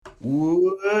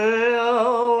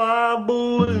Well, I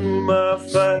blew my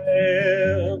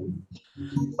fan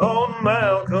on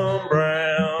Malcolm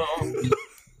Brown.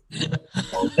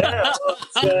 Now I'm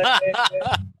sad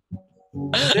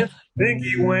since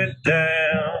Pinky went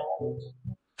down.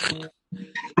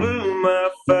 Blew my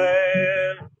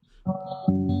fan.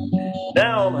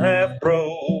 Now I'm half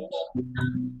broke.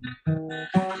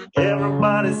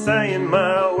 Everybody's saying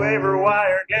my waiver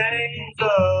wire game's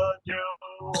a joke.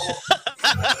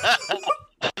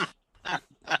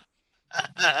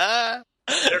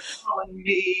 They're calling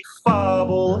me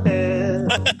Fobblehead.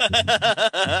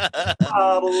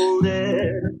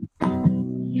 Fobblehead.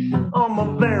 On my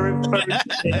very first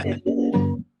day.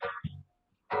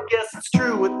 Guess it's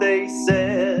true what they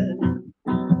said.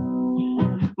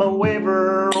 My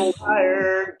waiver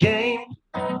wire game.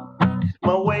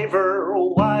 My waiver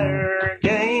wire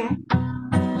game.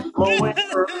 My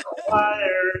waiver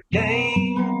wire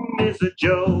game is a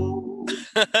joke.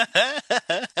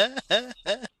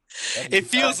 It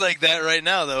feels like that right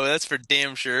now, though. That's for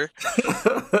damn sure.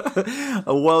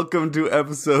 Welcome to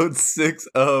episode 6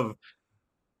 of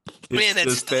Man, that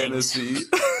Just stings. Fantasy.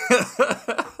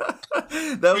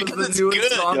 That was Because the newest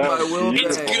good. song by Will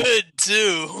It's Ferrell. good,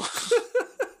 too.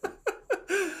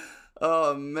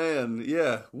 Oh man,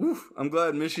 yeah. Woo. I'm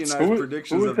glad Mishi and I's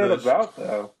predictions who of is that this. about,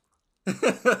 though?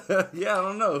 Yeah, I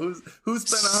don't know. Who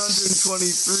spent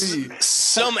 123?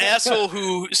 Some asshole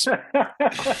who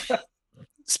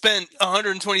spent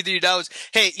 $123.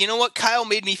 Hey, you know what? Kyle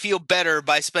made me feel better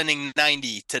by spending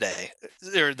 $90 today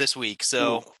or this week,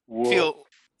 so feel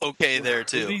okay there What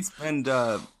did too. he spend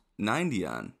 90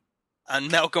 on? On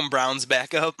Malcolm Brown's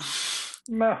backup.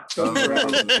 Malcolm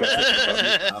Brown.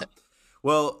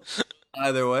 Well,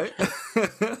 either way,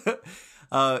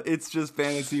 it's just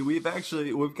fantasy. We've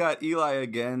got Eli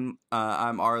again.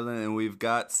 I'm Arlen, and we've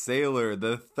got Sailor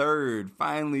the third.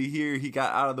 Finally here, he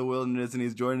got out of the wilderness and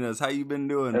he's joining us. How you been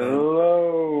doing, man?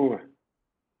 Hello.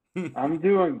 I'm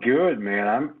doing good,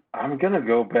 man. I'm gonna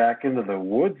go back into the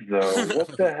woods though.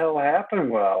 What the hell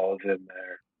happened while I was in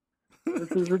there?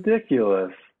 This is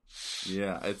ridiculous.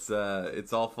 Yeah, it's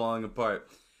all falling apart.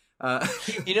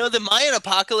 You know, the Mayan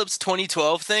Apocalypse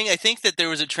 2012 thing, I think that there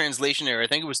was a translation error. I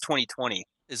think it was 2020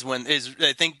 I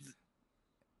think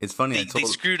It's funny. they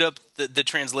screwed up the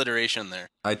transliteration there.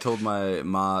 I told my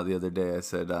ma the other day, I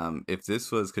said, if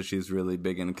this was, because she's really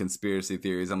big in conspiracy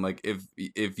theories, I'm like,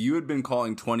 if you had been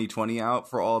calling 2020 out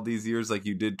for all these years like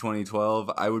you did 2012,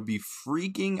 I would be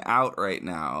freaking out right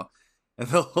now. And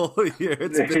the whole year,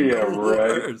 it's been the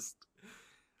worst.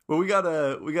 Well, we got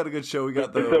a good show. We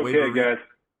got It's okay, guys.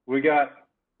 We got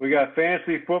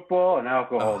fantasy football and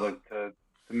alcohol to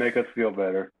make us feel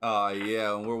better. Oh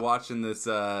yeah, and we're watching this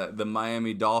the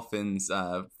Miami Dolphins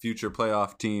future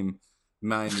playoff team,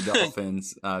 Miami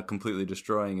Dolphins, completely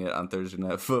destroying it on Thursday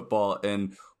Night Football,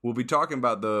 and we'll be talking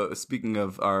about speaking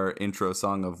of our intro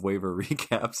song of waiver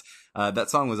recaps. That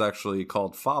song was actually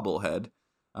called Fobblehead,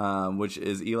 which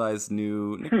is Eli's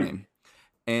new nickname,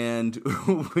 and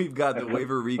we've got the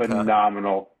waiver recap.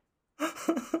 Phenomenal.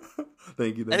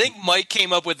 Thank you. I think Mike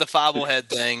came up with the Fobblehead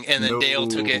thing, and then Dale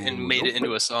took it and made it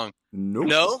into a song. Nope.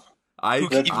 No? I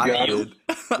did. I was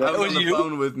on the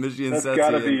phone with Michigan That's Setsi. got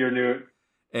to be your new...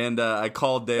 And I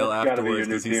called Dale That's gotta be afterwards your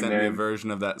new because he team sent me a name.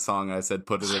 version of that song. I said,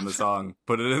 put it in the song.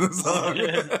 Put it in the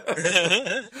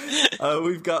song.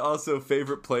 We've got also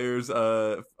favorite players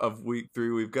of week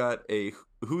 3. We've got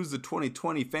who's the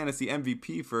 2020 fantasy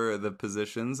MVP for the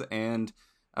positions. And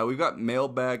we've got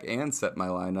mailbag and set my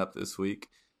lineup this week.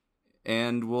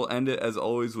 And we'll end it, as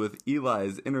always, with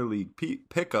Eli's interleague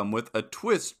pick'em with a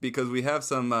twist, because we have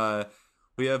some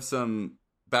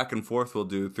back and forth we'll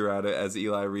do throughout it as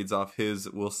Eli reads off his.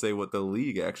 We'll say what the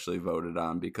league actually voted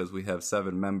on, because we have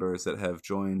 7 members that have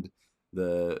joined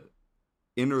the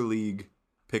interleague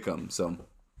pick'em. So,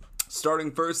 starting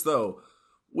first though,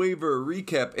 waiver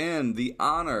recap and the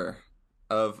honor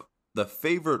of the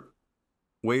favorite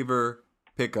waiver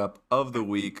pickup of the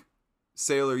week.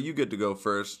 Sailor, you get to go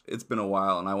first. It's been a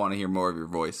while, and I want to hear more of your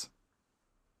voice.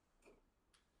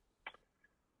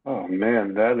 Oh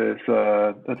man, that's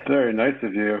very nice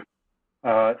of you.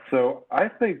 So I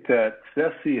think that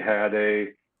Ceci had a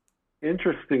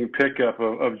interesting pickup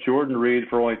of Jordan Reed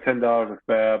for only $10 a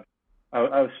fab.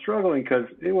 I was struggling because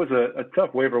it was a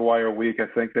tough waiver wire week. I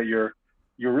think that you're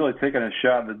really taking a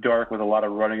shot in the dark with a lot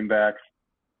of running backs.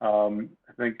 I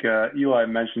think Eli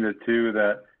mentioned it too,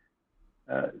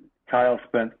 that Kyle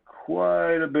spent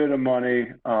quite a bit of money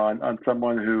on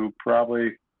someone who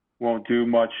probably won't do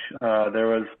much. There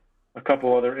was a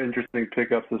couple other interesting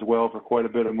pickups as well for quite a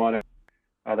bit of money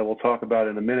that we'll talk about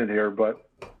in a minute here. But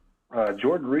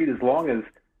Jordan Reed, as long as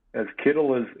as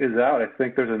Kittle is out, I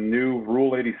think there's a new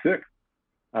Rule 86.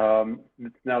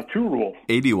 It's now 2 rules.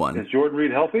 81. Is Jordan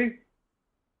Reed healthy?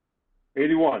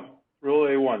 81. Rule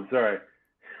 81, sorry.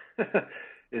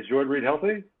 Is Jordan Reed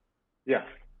healthy? Yes.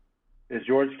 Is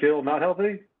George Kittle not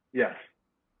healthy? Yes.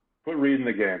 Put Reed in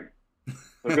the game.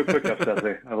 A good pickup,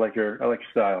 Ceci. I like your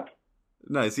style.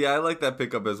 Nice. Yeah, I like that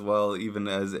pickup as well, even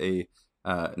as a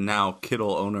now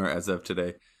Kittle owner as of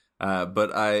today.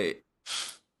 But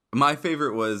my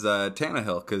favorite was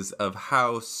Tannehill because of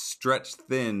how stretched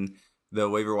thin the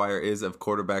waiver wire is of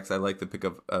quarterbacks. I like the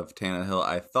pickup of Tannehill.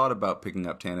 I thought about picking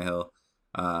up Tannehill.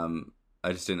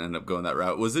 I just didn't end up going that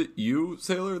route. Was it you,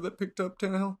 Sailor, that picked up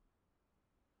Tannehill?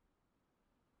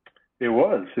 It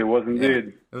was indeed.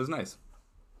 Yeah, it was nice.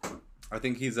 I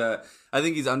think he's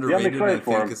underrated. Yeah, I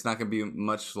think it's not going to be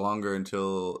much longer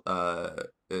until I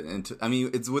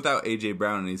mean, it's without AJ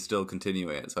Brown, and he's still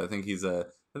continuing it. So I think he's a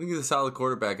solid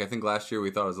quarterback. I think last year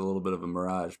we thought it was a little bit of a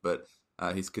mirage, but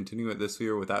he's continuing it this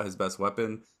year without his best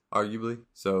weapon, arguably.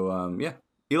 So yeah,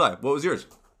 Eli, what was yours?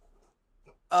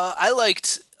 I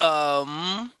liked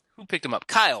who picked him up?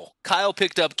 Kyle. Kyle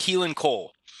picked up Keelan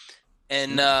Cole,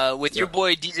 and with your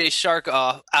boy DJ Shark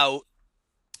out,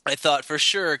 I thought for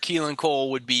sure Keelan Cole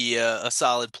would be a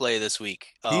solid play this week.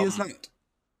 He is not.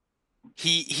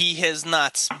 He has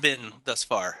not been thus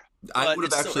far. I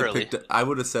would have actually picked. I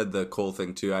would have said the Cole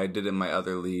thing too. I did in my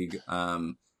other league.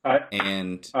 I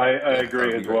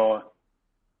agree as well.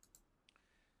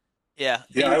 Yeah,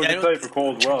 I would say for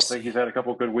Cole as well. I think he's had a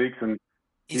couple good weeks, and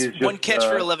he's one catch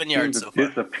for 11 yards so far.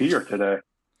 Disappear today.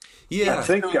 Yeah, I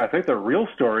think the real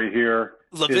story here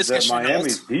is that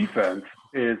Miami's defense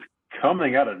is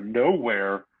coming out of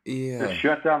nowhere to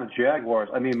shut down the Jaguars.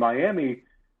 I mean, Miami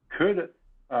could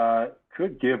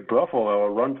give Buffalo a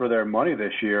run for their money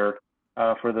this year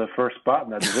for the first spot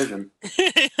in that division.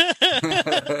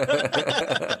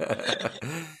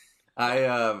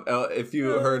 If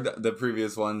you heard the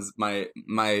previous ones, my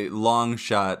long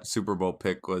shot Super Bowl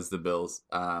pick was the Bills,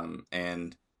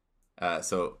 and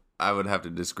so I would have to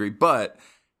disagree. But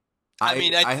I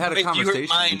had a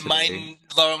conversation today. Mine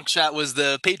long shot was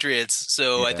the Patriots,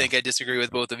 so I think I disagree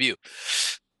with both of you.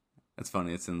 That's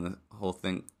funny. It's in the whole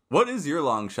thing. What is your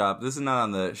long shot? This is not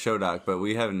on the show doc, but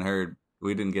we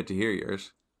didn't get to hear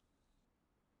yours.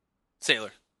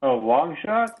 Sailor. Oh, long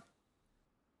shot?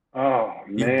 Oh,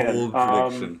 man. Bold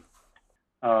prediction.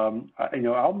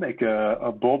 I'll make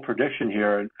a bold prediction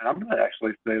here, and I'm going to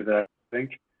actually say that I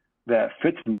think that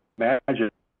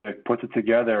Fitzmagic puts it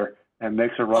together and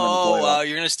makes a run in the playoffs. Oh, wow.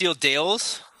 You're going to steal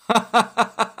Dale's?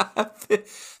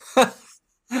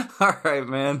 All right,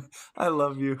 man. I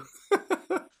love you.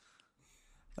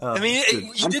 I mean,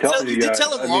 you did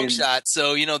tell him long shot,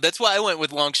 so that's why I went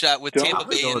with long shot with Tampa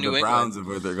Bay and New England. The Browns of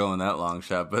where they're going that long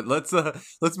shot, but let's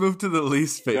move to the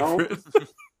least favorite.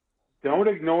 Don't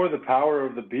ignore the power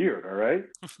of the beard. All right.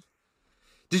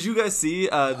 Did you guys see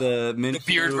the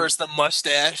beard versus the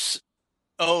mustache?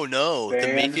 Oh no,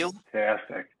 the Mayfield.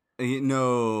 Fantastic.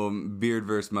 No, beard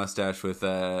versus mustache with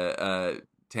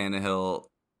Tannehill,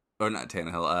 or not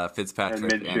Tannehill,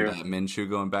 Fitzpatrick and Minshew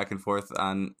going back and forth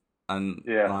on line.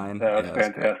 That was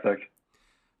fantastic.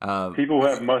 People who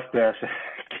have mustaches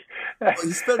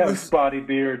have spotty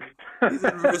beards.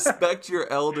 Respect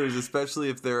your elders, especially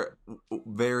if they're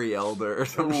very elder or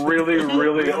something. Really old.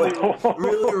 Really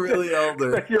elder.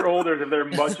 Respect your elders if they're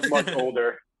much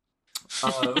older.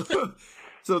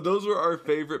 So those were our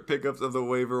favorite pickups of the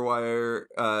waiver wire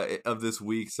of this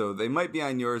week. So they might be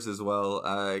on yours as well.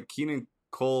 Keelan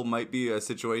Cole might be a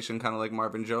situation kind of like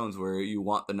Marvin Jones where you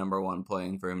want the number one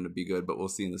playing for him to be good, but we'll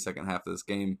see in the second half of this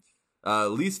game.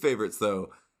 Least favorites, though.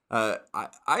 I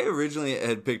originally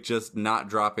had picked just not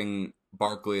dropping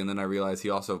Barkley, and then I realized he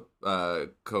also,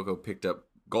 Coco picked up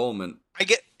Goldman. I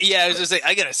was just saying,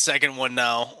 I get a second one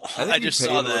now. I just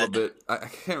saw that. A little bit. I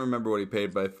can't remember what he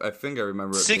paid, but I think I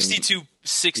remember it 62.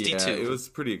 Yeah, it was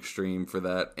pretty extreme for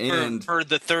that. And for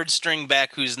the third string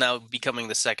back who's now becoming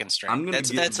the second string.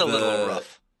 That's a little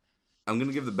rough. I'm going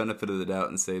to give the benefit of the doubt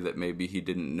and say that maybe he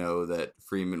didn't know that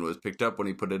Freeman was picked up when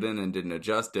he put it in and didn't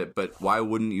adjust it. But why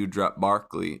wouldn't you drop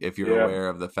Barkley if you're aware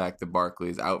of the fact that Barkley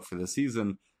is out for the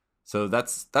season? So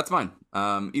that's mine.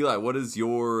 Eli, what is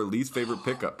your least favorite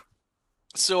pickup?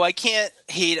 So I can't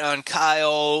hate on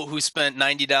Kyle, who spent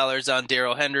 $90 on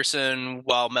Darrell Henderson,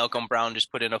 while Malcolm Brown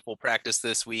just put in a full practice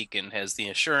this week and has the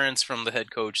assurance from the head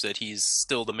coach that he's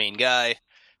still the main guy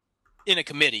in a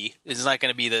committee. It's not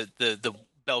going to be the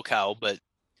bell cow, but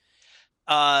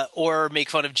or make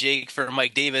fun of Jake for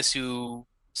Mike Davis, who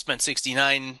spent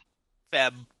 69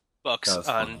 fab bucks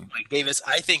on Mike Davis.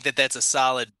 I think that's a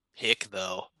solid pick,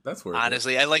 though. That's worth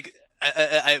honestly. it.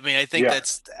 I mean, I think Yeah.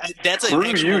 that's an Screw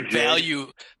actual you, Jake.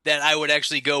 value that I would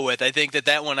actually go with. I think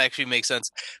that one actually makes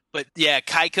sense. But yeah,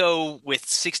 Keiko with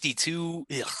 62.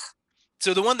 Ugh.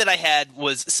 So the one that I had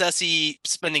was Ceci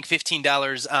spending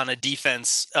 $15 on a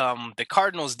defense, the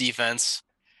Cardinals defense,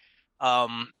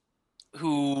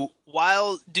 who,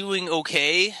 while doing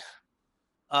okay,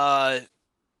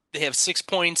 they have 6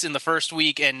 points in the first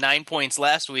week and 9 points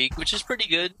last week, which is pretty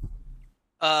good.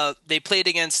 They played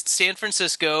against San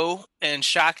Francisco and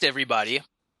shocked everybody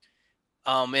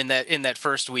in that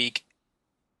first week.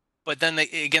 But then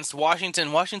against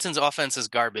Washington, Washington's offense is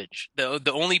garbage.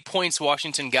 The only points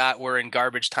Washington got were in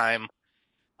garbage time.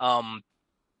 I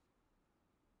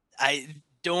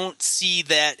don't see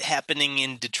that happening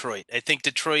in Detroit. I think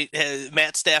Detroit has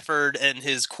Matt Stafford and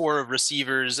his core of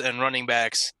receivers and running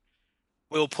backs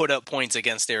will put up points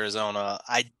against Arizona.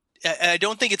 I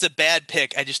don't think it's a bad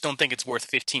pick. I just don't think it's worth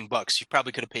 $15. You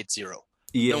probably could have paid $0.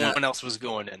 Yeah. No one else was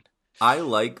going in. I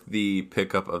like the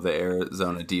pickup of the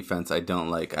Arizona defense. I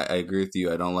agree with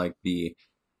you. I don't like the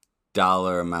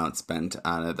dollar amount spent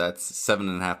on it. That's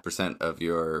 7.5% of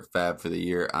your fab for the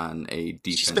year on a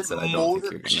defense that I don't think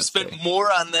you're going to She spent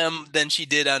more on them than she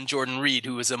did on Jordan Reed,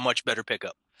 who was a much better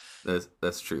pickup.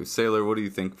 That's true. Sailor, what do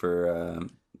you think for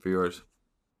yours?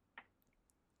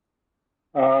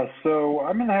 So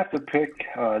I'm going to have to pick,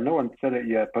 no one said it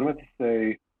yet, but I'm going to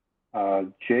say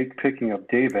Jake picking up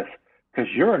Davis, because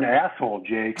you're an asshole,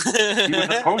 Jake. He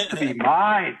was supposed to be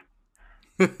mine.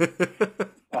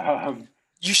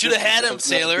 You should have had him,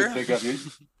 Sailor.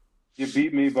 You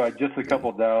beat me by just a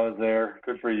couple dollars there.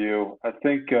 Good for you. I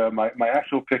think my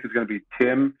actual pick is going to be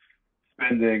Tim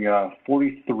spending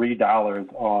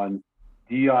 $43 on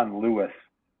Dion Lewis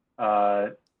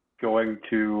going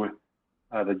to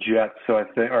the Jets. So I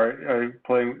think are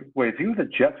playing. Wait, is he with the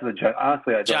Jets or the Jets?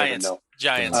 Honestly, I don't even know.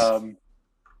 Giants.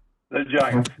 The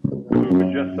Giants,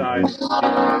 who just signed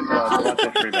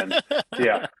Devontae Freeman.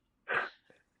 Yeah.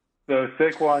 So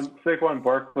Saquon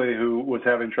Barkley, who was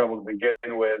having trouble to begin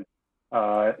with,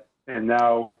 and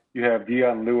now you have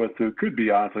Dion Lewis, who could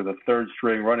be honestly the third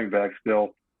string running back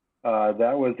still.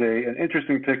 That was an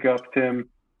interesting pickup, Tim,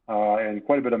 and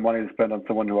quite a bit of money to spend on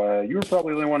someone who you were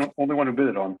probably the only one who bid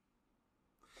it on.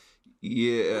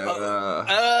 Yeah.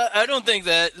 I don't think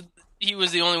that he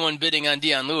was the only one bidding on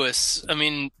Dion Lewis. I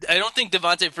mean, I don't think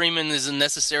Devontae Freeman is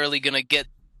necessarily going to get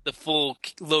the full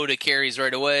load of carries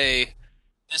right away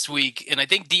this week. And I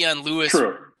think Dion Lewis,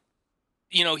 True.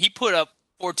 He put up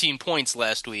 14 points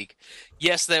last week.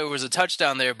 Yes, there was a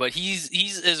touchdown there, but he's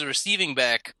as a receiving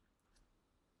back.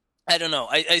 I don't know.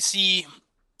 I see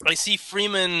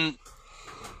Freeman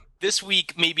this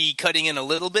week maybe cutting in a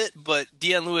little bit, but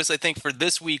Dion Lewis, I think for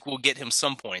this week will get him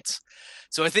some points.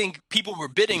 So I think people were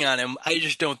bidding on him. I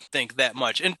just don't think that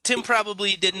much. And Tim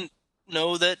probably didn't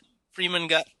know that Freeman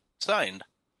got signed.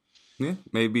 Yeah,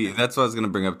 maybe. That's what I was going to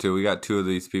bring up too. We got two of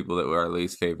these people that were our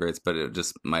least favorites, but it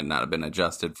just might not have been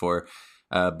adjusted for.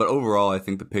 But overall, I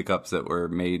think the pickups that were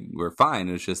made were fine.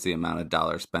 It's just the amount of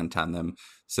dollars spent on them.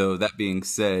 So that being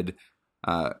said,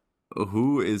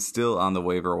 who is still on the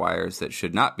waiver wires that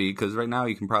should not be? Because right now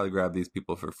you can probably grab these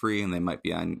people for free, and they might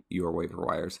be on your waiver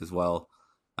wires as well.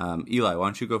 Eli, why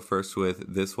don't you go first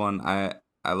with this one?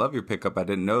 I love your pickup. I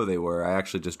didn't know they were. I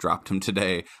actually just dropped him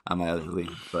today on my other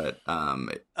league, but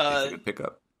it's a good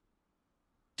pickup.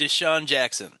 Deshaun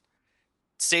Jackson.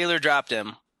 Sailor dropped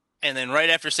him, and then right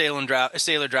after Sailor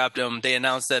dropped him, they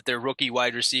announced that their rookie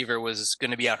wide receiver was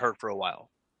going to be out hurt for a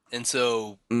while. And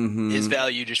so his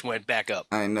value just went back up.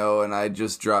 I know, and I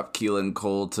just dropped Keelan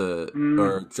Cole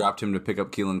or dropped him to pick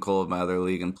up Keelan Cole in my other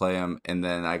league and play him, and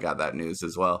then I got that news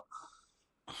as well.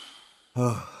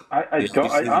 I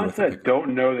honestly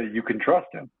don't know that you can trust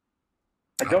him.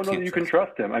 I don't know that you can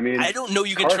trust him. I mean, I don't know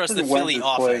you can trust the Philly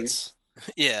offense.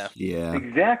 Yeah.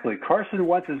 Exactly. Carson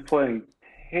Wentz is playing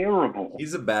terrible.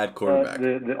 He's a bad quarterback.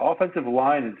 The offensive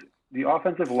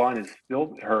line is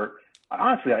still hurt.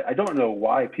 Honestly, I don't know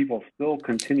why people still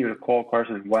continue to call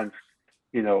Carson Wentz,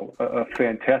 a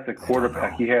fantastic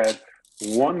quarterback. He had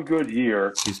one good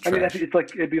year. I mean,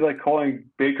 it'd be like calling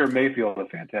Baker Mayfield a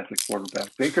fantastic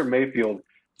quarterback. Baker Mayfield.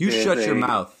 You shut your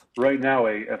mouth. Right now,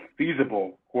 a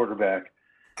feasible quarterback.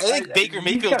 I think Baker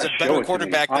Mayfield's a better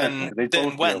quarterback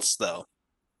than Wentz, though.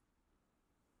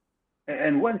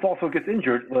 And Wentz also gets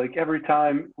injured like every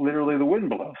time, literally the wind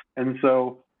blows. And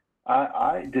so,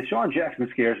 Deshaun Jackson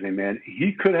scares me, man.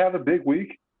 He could have a big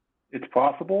week. It's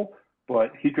possible,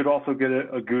 but he could also get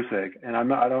a goose egg, and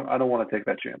I don't want to take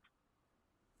that chance.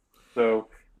 So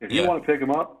if you want to pick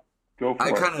him up, go for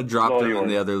it. I kind of dropped him in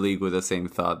the other league with the same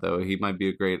thought, though. He might be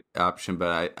a great option,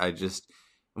 but I just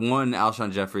One,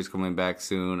 Alshon Jeffrey's coming back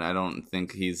soon. I don't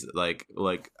think he's like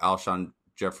Alshon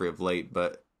Jeffrey of late,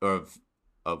 but of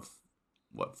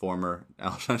what former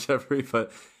Alshon Jeffrey.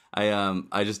 But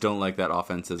I just don't like that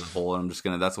offense as a whole. And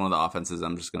that's one of the offenses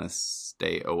I'm just gonna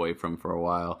stay away from for a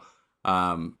while.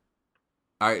 All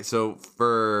right, so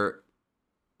for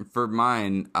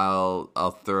mine,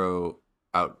 I'll throw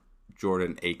out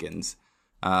Jordan Akins.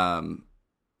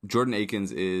 Jordan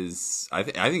Akins is I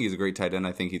think he's a great tight end.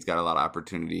 I think he's got a lot of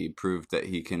opportunity. Proved that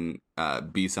he can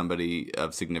be somebody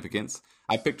of significance.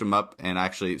 I picked him up and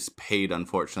actually paid,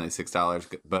 unfortunately,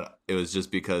 $6, but it was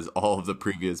just because all of the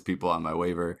previous people on my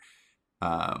waiver,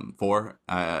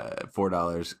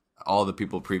 $4, all the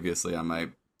people previously on my,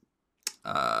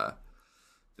 I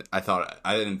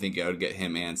didn't think I would get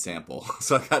him and Sample,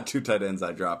 so I got 2 tight ends.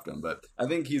 I dropped him, but I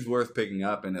think he's worth picking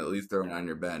up and at least throwing on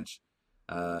your bench.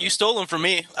 You stole him from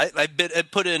me. I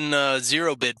put in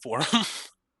 0 bid for him.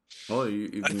 Well,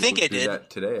 you I think I did that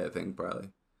today. I think probably.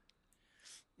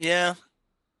 Yeah,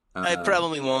 I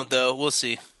probably won't though. We'll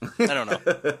see. I don't know.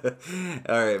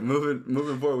 All right,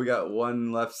 moving forward, we got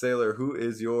one left. Sailor, who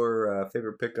is your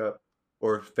favorite pickup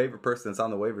or favorite person that's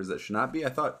on the waivers that should not be? I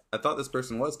thought this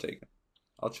person was taken.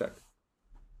 I'll check.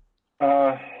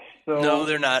 No,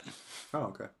 they're not.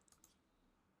 Oh,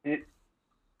 okay.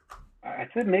 I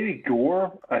said maybe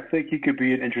Gore. I think he could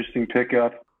be an interesting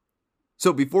pickup.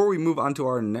 So before we move on to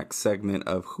our next segment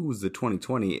of who's the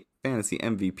 2020 fantasy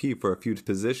MVP for a few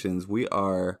positions, we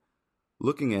are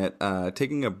looking at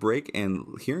taking a break and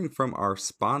hearing from our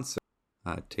sponsor.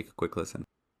 Take a quick listen.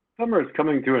 Summer is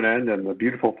coming to an end and the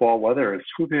beautiful fall weather is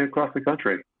swooping across the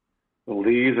country. The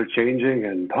leaves are changing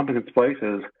and pumpkin spice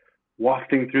is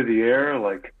wafting through the air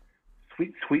like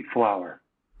sweet, sweet flower.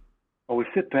 While we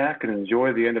sit back and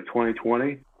enjoy the end of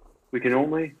 2020, we can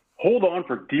only hold on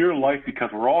for dear life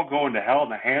because we're all going to hell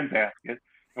in a handbasket,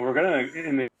 and we're going to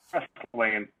in the press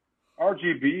lane.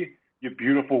 RGB, you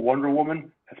beautiful Wonder Woman,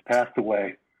 has passed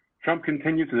away. Trump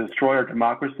continues to destroy our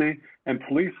democracy, and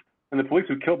the police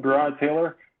who killed Breonna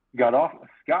Taylor got off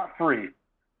scot-free,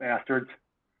 bastards.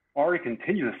 Ari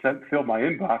continues to fill my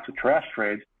inbox with trash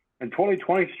trades, and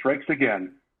 2020 strikes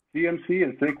again. CMC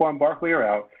and Saquon Barkley are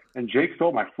out, and Jake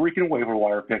stole my freaking waiver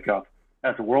wire pickup.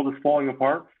 As the world is falling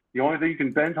apart, the only thing you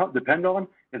can depend on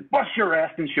is bust your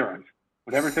ass insurance.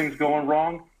 When everything's going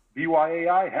wrong,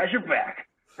 BYAI has your back,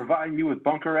 providing you with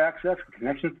bunker access and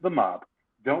connections to the mob.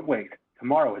 Don't wait.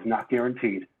 Tomorrow is not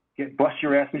guaranteed. Get bust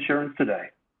your ass insurance today.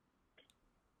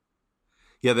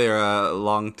 Yeah, they're a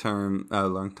long-time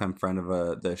friend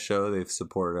of the show. They've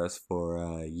supported us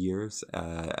for years.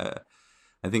 I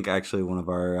think actually one of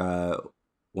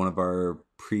our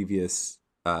previous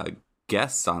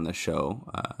guests on the show,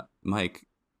 Mike,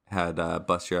 had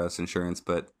bust your ass insurance,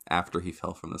 but after he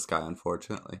fell from the sky,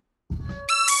 unfortunately.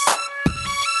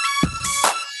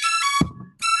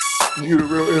 You the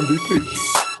real MVP.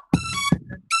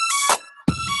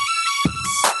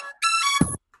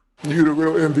 You the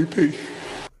real MVP.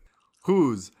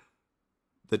 Who's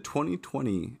the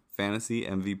 2020 fantasy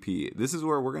MVP? This is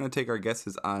where we're going to take our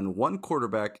guesses on one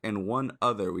quarterback and one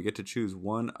other. We get to choose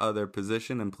one other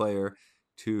position and player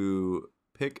to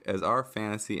pick as our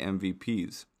fantasy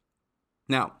MVPs.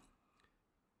 Now,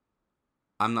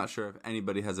 I'm not sure if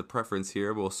anybody has a preference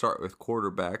here. We'll start with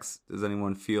quarterbacks. Does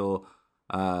anyone feel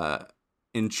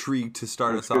intrigued to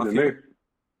start us off here?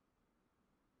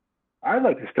 I'd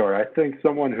like to start. I think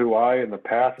someone who I, in the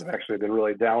past, have actually been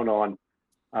really down on,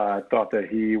 thought that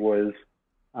he was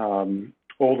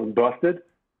old and busted,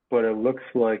 but it looks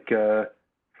like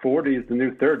 40 is the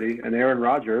new 30, and Aaron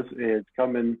Rodgers is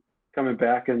coming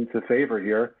back into favor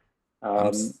here.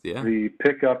 The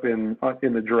pickup in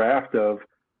the draft of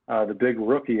the big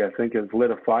rookie, I think, has lit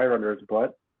a fire under his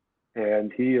butt,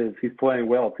 and he's playing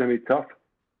well. It's going to be tough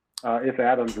if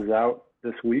Adams is out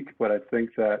this week, but I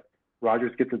think that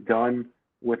Rodgers gets it done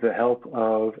with the help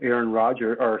of Aaron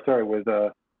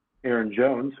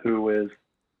Jones, who is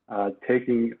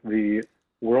taking the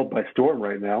world by storm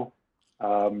right now.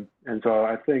 And so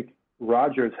I think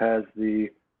Rodgers has the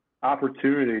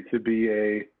opportunity to be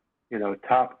a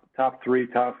top 3,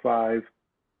 top 5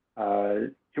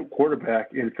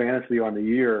 quarterback in fantasy on the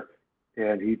year,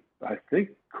 and he, I think,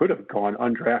 could have gone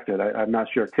undrafted. I'm not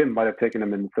sure. Tim might have taken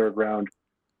him in the 3rd round.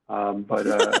 But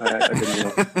I didn't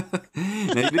know.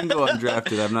 No, he didn't go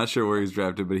undrafted. I'm not sure where he's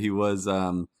drafted, but he was.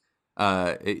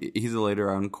 He's a later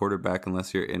round quarterback,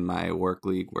 unless you're in my work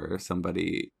league where a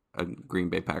Green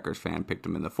Bay Packers fan, picked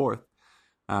him in the 4th,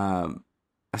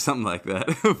 something like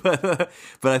that.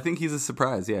 But I think he's a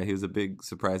surprise. Yeah, he was a big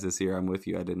surprise this year. I'm with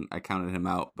you. I counted him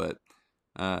out, but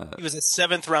he was a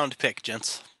 7th round pick,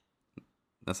 gents.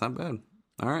 That's not bad.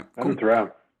 All right, cool. 7th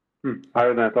round.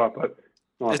 Higher than I thought, but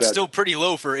not It's bad. still pretty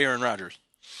low for Aaron Rodgers.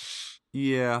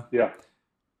 Yeah. Yeah.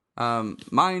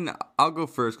 Mine, I'll go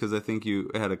first because I think you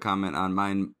had a comment on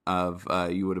mine of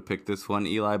you would have picked this one,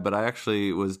 Eli, but I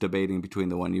actually was debating between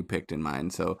the one you picked and mine.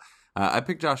 So I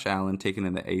picked Josh Allen, taken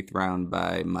in the 8th round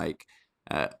by Mike.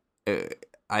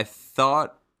 I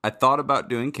thought about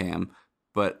doing Cam,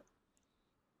 but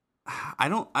I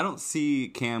don't see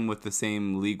Cam with the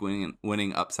same league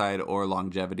winning upside or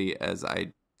longevity as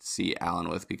I see Allen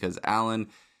with, because Allen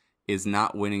is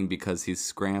not winning because he's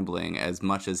scrambling as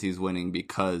much as he's winning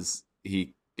because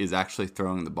he is actually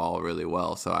throwing the ball really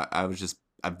well. So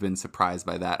I've been surprised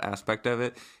by that aspect of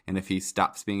it. And if he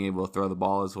stops being able to throw the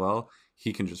ball as well,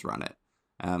 he can just run it.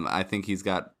 I think he's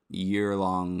got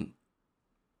year-long,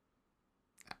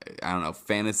 I don't know,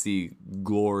 fantasy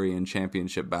glory and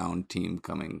championship bound team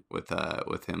coming with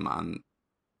him on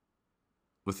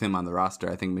the roster.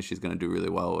 I think Michi's going to do really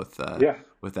well with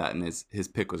that, and his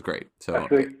pick was great. So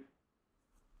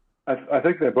I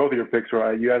think that both of your picks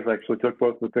were. You guys actually took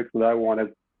both the picks that I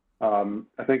wanted.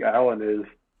 I think Allen is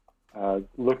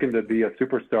looking to be a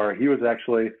superstar. He was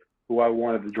actually who I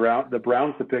wanted the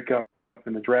Browns to pick up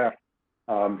in the draft.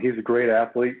 He's a great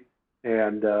athlete,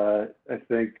 and I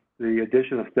think the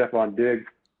addition of Stephon Diggs,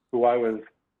 who I was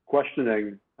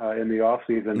questioning in the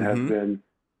offseason, has been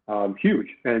huge.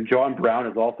 And John Brown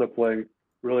is also playing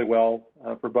really well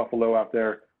for Buffalo out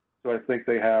there. So I think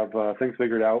they have things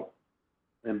figured out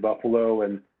in Buffalo.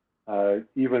 And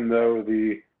even though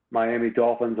the Miami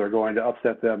Dolphins are going to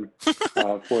upset them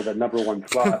for the number 1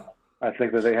 spot, I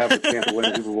think that they have a chance to win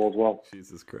the Super Bowl as well.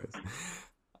 Jesus Christ.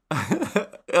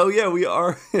 Oh, yeah, we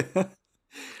are.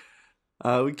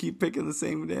 We keep picking the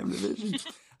same damn division.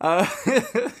 Oh,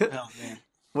 man.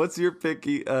 What's your pick,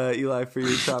 Eli, for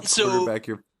your top quarterback,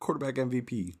 your quarterback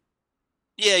MVP?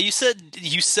 Yeah, you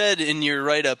said in your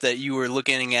write-up that you were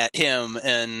looking at him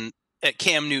and at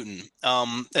Cam Newton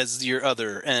as your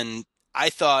other, and I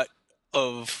thought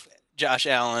of Josh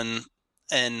Allen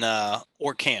and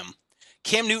or Cam.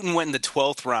 Cam Newton went in the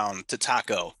 12th round to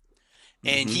Taco,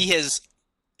 and he has,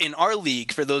 in our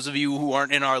league, for those of you who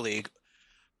aren't in our league,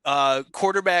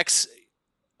 quarterbacks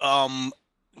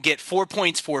get 4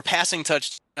 points for passing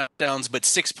touchdowns, but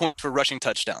 6 points for rushing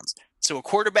touchdowns. So a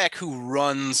quarterback who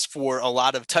runs for a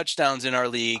lot of touchdowns in our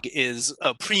league is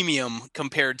a premium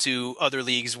compared to other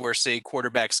leagues where, say,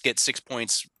 quarterbacks get 6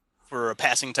 points for a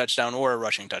passing touchdown or a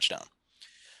rushing touchdown.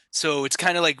 So it's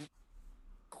kind of like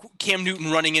Cam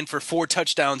Newton running in for 4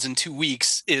 touchdowns in 2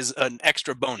 weeks is an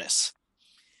extra bonus.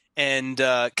 And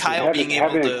Kyle being able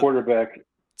having to... a quarterback...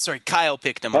 Sorry, Kyle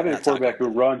picked him. Having a quarterback who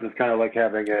runs is kind of like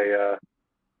having a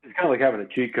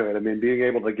cheat code. I mean, being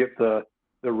able to get the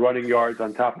running yards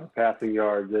on top of the passing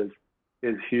yards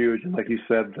is huge. And like you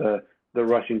said, the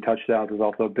rushing touchdowns is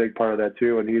also a big part of that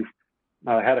too. And he's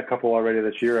had a couple already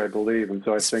this year, I believe. And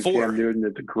so I think 4. Cam Newton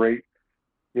is a great,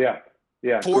 4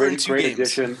 in 2 great games.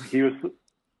 addition. He was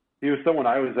someone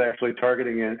I was actually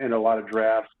targeting in a lot of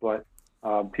drafts, but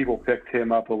people picked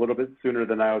him up a little bit sooner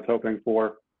than I was hoping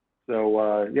for.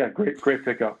 So great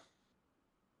pickup.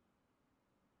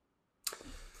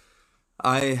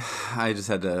 I just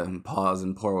had to pause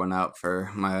and pour one out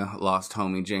for my lost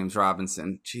homie James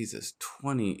Robinson. Jesus,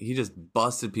 20! He just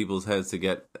busted people's heads to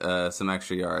get some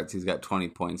extra yards. He's got 20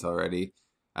 points already.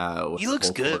 He looks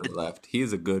good. Left.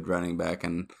 He's a good running back,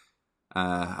 and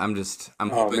I'm hoping.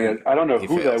 Oh man, I don't know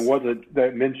who that was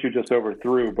that Minshew just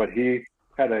overthrew, but he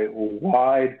had a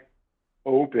wide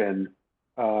open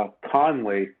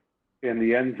Conley in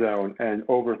the end zone and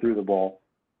overthrew the ball.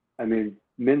 I mean,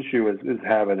 Minshew is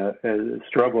having a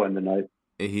struggling tonight.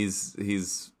 It's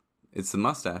the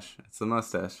mustache. It's the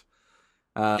mustache.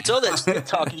 It's all that shit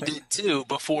talk he did too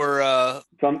before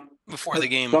the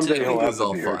game. I think it was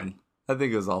all fun.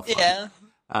 Yeah,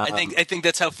 I think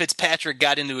that's how Fitzpatrick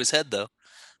got into his head, though.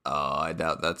 Oh, I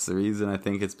doubt that's the reason. I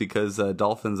think it's because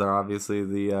Dolphins are obviously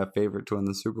the favorite to win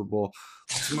the Super Bowl.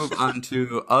 Let's move on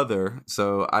to other.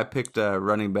 So I picked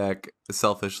running back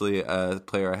selfishly, a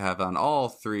player I have on all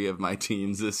 3 of my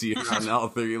teams this year on all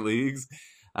 3 leagues.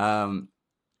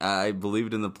 I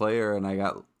believed in the player and I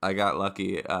got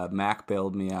lucky. Mac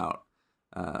bailed me out,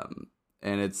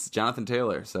 and it's Jonathan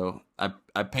Taylor. So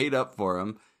I paid up for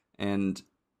him, and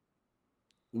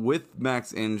with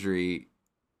Mac's injury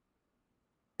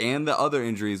and the other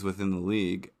injuries within the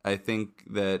league, I think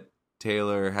that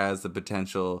Taylor has the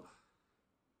potential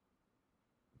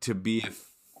to be a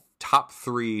top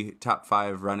 3, top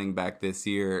 5 running back this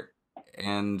year.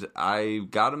 And I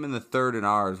got him in the 3rd in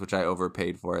ours, which I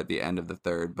overpaid for at the end of the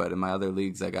 3rd. But in my other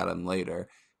leagues, I got him later.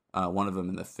 One of them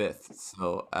in the 5th.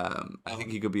 So I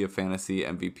think he could be a fantasy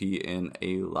MVP in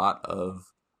a lot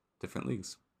of different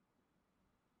leagues.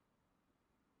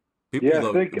 Yeah,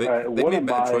 I think they one made of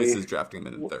bad my choices drafting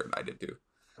him in third. I did too.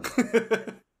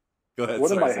 Go ahead.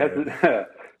 one of my sorry, Sarah.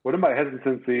 one of my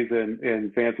hesitancies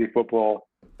in fantasy football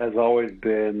has always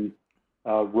been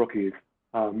rookies.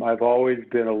 I've always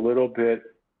been a little bit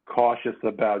cautious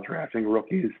about drafting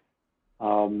rookies,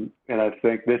 and I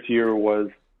think this year was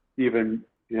even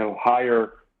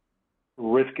higher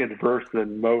risk adverse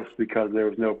than most because there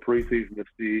was no preseason to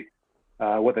see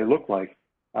what they look like.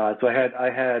 So I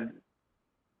had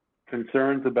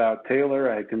concerns about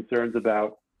Taylor. I had concerns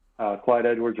about Clyde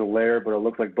Edwards-Helaire, but it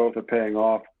looks like both are paying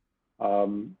off.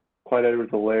 Clyde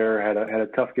Edwards-Helaire had a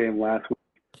tough game last week.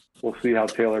 We'll see how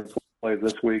Taylor plays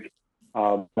this week.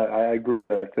 But I agree.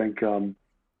 I think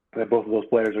that both of those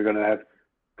players are going to have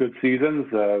good seasons.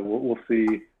 We'll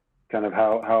see kind of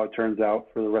how it turns out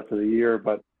for the rest of the year.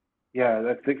 But yeah,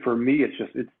 I think for me,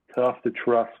 it's tough to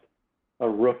trust a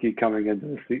rookie coming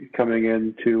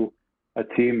into a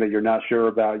team that you're not sure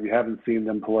about. You haven't seen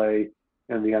them play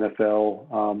in the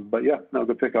NFL. But yeah, no,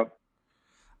 good pickup.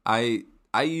 I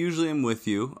usually am with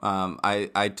you.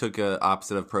 I took a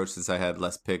opposite approach since I had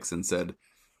less picks and said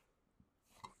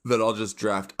that I'll just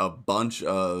draft a bunch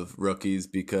of rookies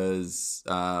because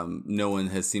no one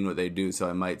has seen what they do, so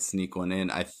I might sneak one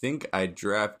in. I think I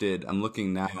drafted, I'm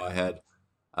looking now, I had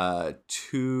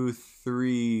 2,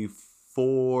 3,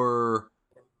 4,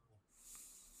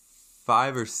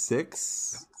 5 or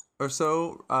 6 or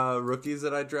so rookies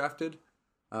that I drafted.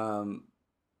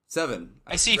 7.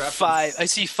 I see 5. I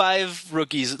see 5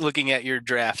 rookies looking at your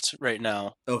draft right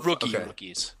now. Oh,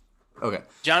 rookies. Okay.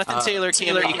 Jonathan Taylor,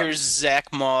 Cam Akers,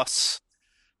 Zach Moss,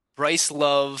 Bryce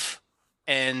Love,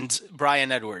 and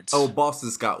Brian Edwards. Oh, Boston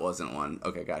Scott wasn't one.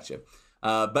 Okay, gotcha.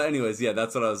 But anyways, yeah,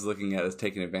 that's what I was looking at, is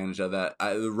taking advantage of that.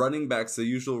 The running backs, the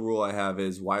usual rule I have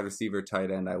is wide receiver, tight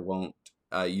end. I won't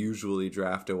usually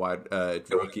draft a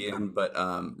rookie in, but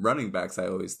running backs I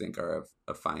always think are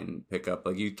a fine pickup.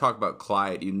 Like you talk about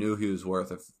Clyde, you knew he was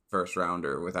worth a first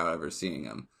rounder without ever seeing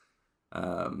him.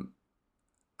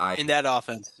 In that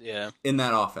offense, yeah.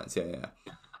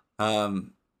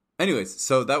 Anyways,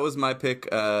 so that was my pick.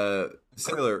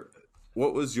 Sailor,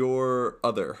 what was your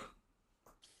other?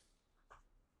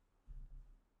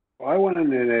 Well, I went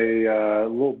in a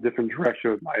little different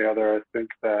direction with my other. I think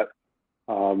that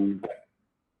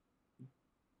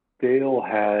Dale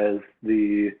has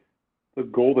the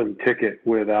golden ticket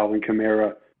with Alvin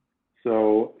Kamara.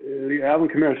 So Alvin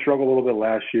Kamara struggled a little bit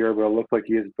last year, but it looks like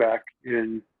he is back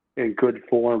in good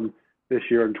form this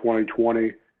year in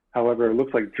 2020. However, it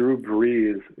looks like Drew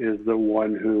Brees is the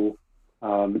one who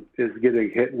is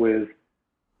getting hit with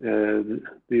the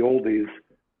oldies,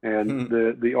 and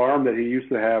the arm that he used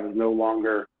to have is no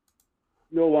longer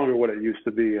what it used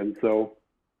to be. And so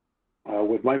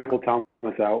with Michael Thomas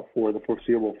out for the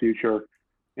foreseeable future,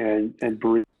 and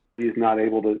Brees not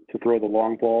able to throw the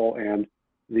long ball, and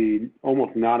the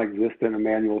almost non-existent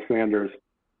Emmanuel Sanders,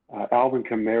 Alvin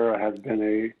Kamara has been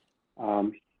a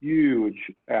huge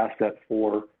asset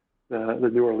for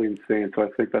the New Orleans Saints. So I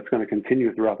think that's going to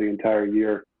continue throughout the entire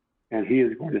year, and he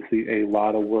is going to see a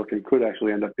lot of work and could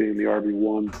actually end up being the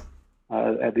RB1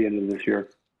 at the end of this year.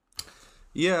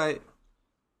 Yeah,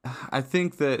 I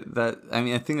think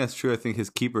I think that's true. I think his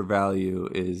keeper value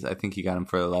is, I think he got him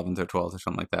for 11th or 12th or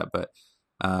something like that, but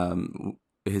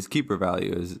his keeper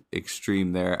value is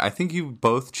extreme there. I think you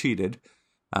both cheated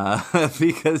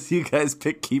because you guys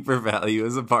picked keeper value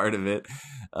as a part of it,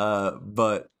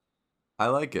 but I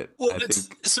like it. Well,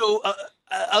 so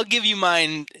I'll give you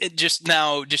mine just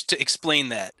to explain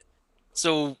that.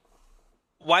 So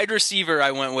wide receiver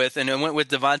I went with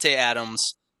Devontae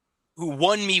Adams, who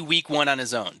won me week 1 on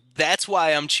his own. That's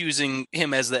why I'm choosing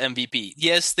him as the MVP.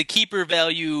 Yes, the keeper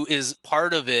value is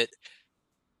part of it,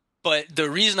 but the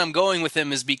reason I'm going with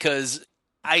him is because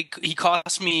he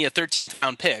cost me a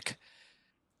 13th-round pick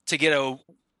to get a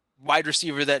wide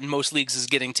receiver that in most leagues is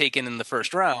getting taken in the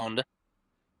first round.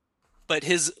 But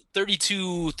his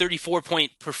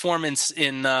 34-point performance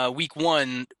in week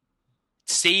 1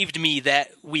 saved me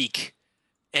that week.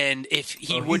 And if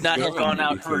he would not have gone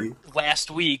out hurt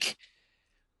last week.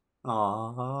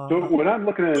 Aww. So when I'm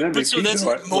looking at an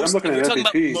MVP, we're talking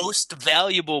about most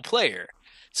valuable player.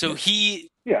 So when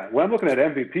I'm looking at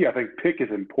MVP, I think pick is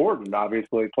important.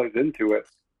 Obviously, it plays into it.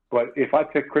 But if I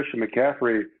pick Christian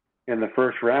McCaffrey in the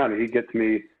first round and he gets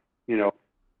me,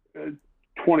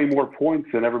 20 more points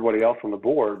than everybody else on the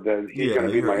board, then he's going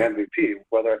to be my MVP,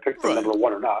 whether I pick the number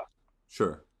 1 or not.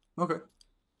 Sure. Okay.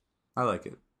 I like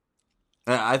it.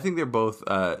 I think they're both.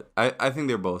 I think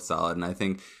they're both solid, and I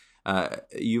think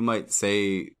you might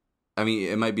say, I mean,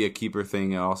 it might be a keeper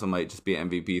thing. It also might just be an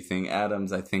MVP thing.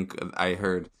 Adams, I think I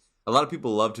heard a lot of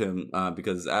people loved him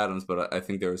because it's Adams, but I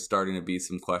think there was starting to be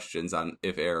some questions on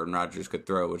if Aaron Rodgers could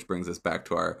throw, which brings us back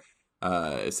to our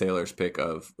Sailors pick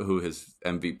of who his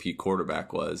MVP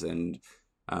quarterback was. And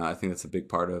I think that's a big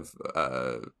part of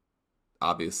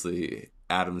obviously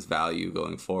Adams' value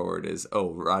going forward is,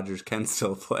 Rodgers can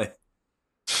still play.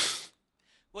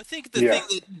 Well, I think the thing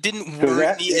that didn't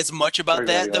worry me as much about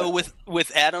that, though,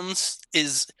 with Adams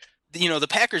is, the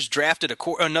Packers drafted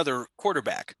another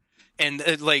quarterback,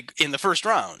 and like in the first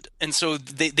round, and so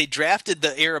they drafted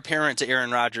the heir apparent to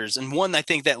Aaron Rodgers, and one, I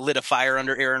think that lit a fire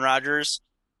under Aaron Rodgers,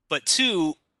 but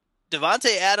two,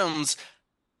 Devontae Adams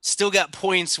still got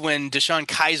points when Deshaun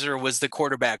Kaiser was the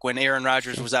quarterback when Aaron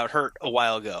Rodgers was out hurt a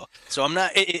while ago. So I'm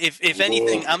not, if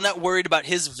anything, I'm not worried about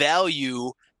his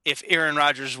value if Aaron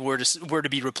Rodgers were to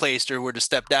be replaced or were to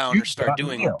step down or start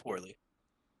doing poorly.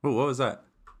 Oh, what was that?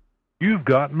 You've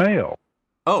got mail.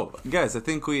 Oh, guys, I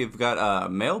think we've got a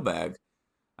mailbag.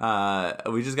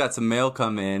 We just got some mail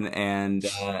come in, and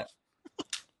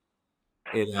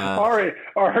Ari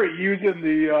using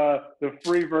the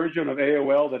free version of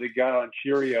AOL that he got on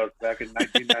Cheerios back in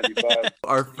 1995.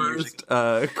 Our first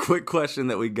quick question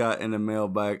that we got in the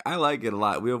mailbag. I like it a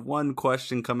lot. We have one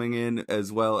question coming in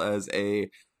as well as a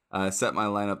set my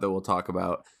lineup that we'll talk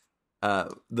about.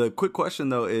 The quick question,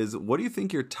 though, is what do you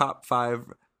think your top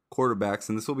 5 quarterbacks,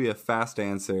 and this will be a fast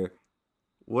answer,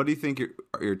 what do you think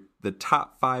the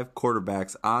top 5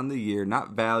 quarterbacks on the year,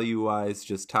 not value-wise,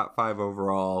 just top 5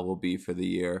 overall, will be for the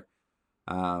year?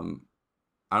 I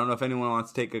don't know if anyone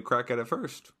wants to take a crack at it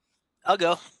first. I'll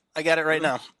go. I got it right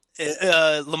now.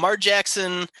 Lamar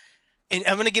Jackson, and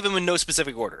I'm going to give him in no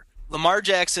specific order. Lamar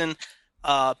Jackson,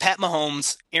 Pat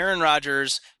Mahomes, Aaron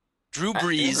Rodgers, Drew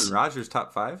Brees. Aaron Rodgers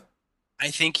top 5? I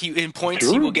think he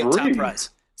will get top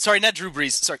prize. Sorry, not Drew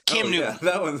Brees. Sorry, Cam Newton.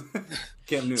 Yeah, that one.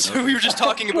 Cam Newton. So we were just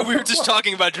talking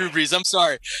about Drew Brees. I'm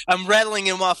sorry. I'm rattling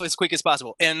him off as quick as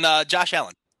possible. And Josh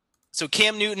Allen. So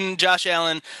Cam Newton, Josh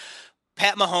Allen,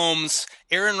 Pat Mahomes,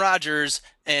 Aaron Rodgers,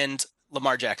 and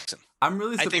Lamar Jackson. I'm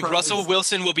really surprised. I think Russell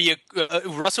Wilson will be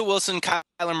Russell Wilson,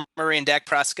 Kyler Murray, and Dak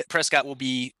Prescott will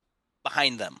be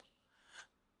behind them.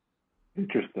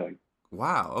 Interesting.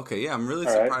 Wow. Okay. Yeah, I'm really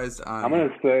surprised. I'm going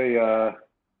to say.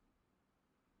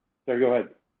 Go ahead.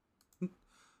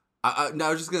 I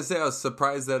was just going to say I was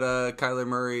surprised that Kyler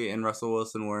Murray and Russell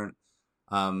Wilson weren't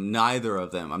neither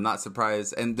of them. I'm not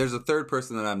surprised. And there's a third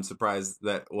person that I'm surprised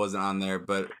that wasn't on there.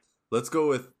 But let's go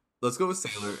with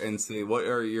Sailor and see what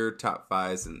are your top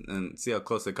 5s and see how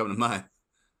close they come to mine.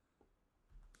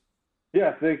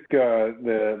 Yeah, I think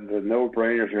the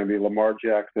no-brainers are going to be Lamar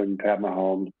Jackson, Pat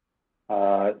Mahomes.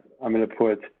 I'm going to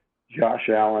put Josh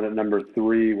Allen at number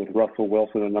 3 with Russell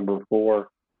Wilson at number 4.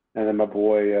 And then my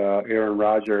boy Aaron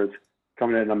Rodgers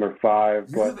coming in at number 5.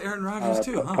 You have Aaron Rodgers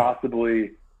too, huh? Possibly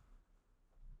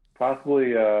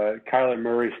Kyler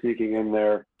Murray sneaking in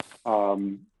there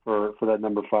for that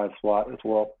number 5 slot as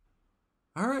well.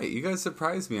 All right, you guys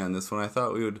surprised me on this one. I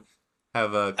thought we would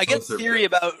have a. I get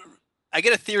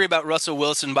a theory about Russell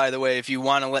Wilson, by the way, if you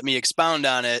want to let me expound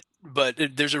on it. But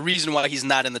there's a reason why he's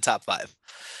not in the top 5.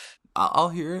 I'll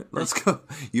hear it. Let's go.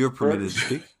 You're permitted to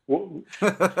speak. We're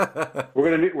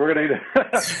gonna need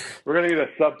a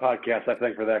sub podcast, I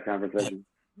think, for that conversation.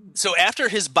 So after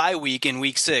his bye week in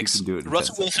Week 6,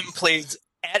 Russell Wilson plays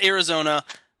at Arizona,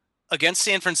 against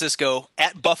San Francisco,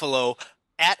 at Buffalo,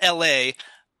 at LA,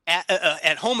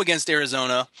 at home against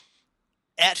Arizona,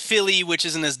 at Philly, which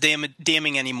isn't as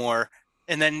damning anymore,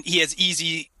 and then he has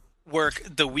easy work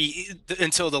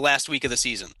until the last week of the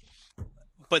season.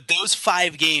 But those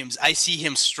 5 games, I see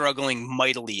him struggling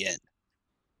mightily in.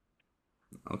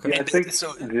 Okay, I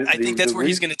think that's where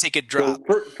he's going to take a drop.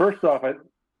 So first off, I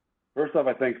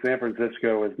think San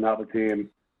Francisco is not the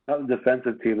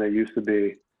defensive team they used to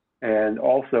be, and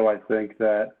also I think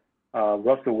that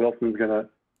Russell Wilson's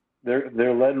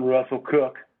they're letting Russell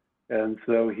cook, and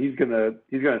so he's gonna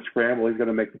scramble. He's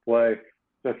gonna make the play.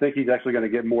 So I think he's actually going to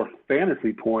get more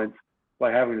fantasy points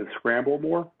by having to scramble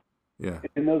more. Yeah.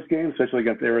 In those games, especially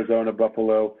against Arizona,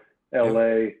 Buffalo,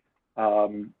 LA.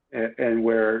 And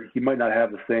where he might not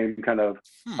have the same kind of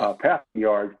passing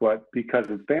yards, but because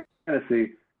of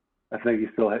fantasy, I think he's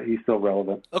still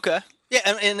relevant. Okay.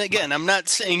 Yeah, and again, I'm not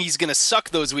saying he's going to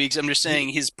suck those weeks. I'm just saying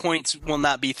his points will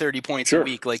not be 30 points a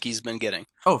week like he's been getting.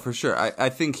 Oh, for sure. I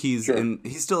think he's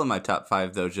still in my top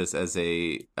 5 though, just as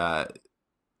a.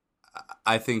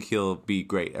 I think he'll be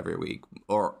great every week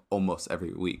or almost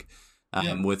every week,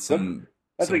 with some.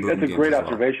 That's a great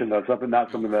observation, though.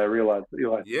 Not something that I realized.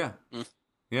 Yeah.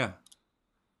 Yeah.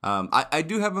 I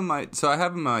do have I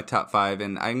have him in my top 5,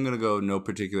 and I'm going to go no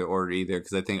particular order either,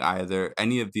 because I think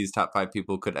any of these top 5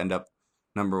 people could end up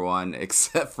number one,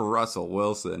 except for Russell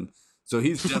Wilson. So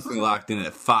he's definitely locked in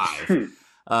at 5.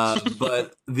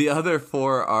 But the other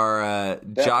 4 are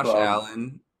Josh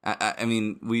Allen. I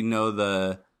mean, we know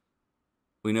the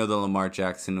Lamar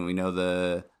Jackson. We know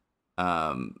the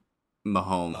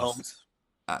Mahomes.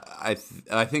 I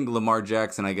think Lamar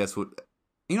Jackson, I guess, would.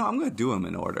 I'm going to do them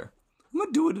in order. I'm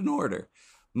going to do it in order.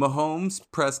 Mahomes,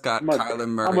 Prescott, Kyler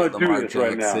Murray, Lamar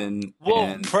Jackson.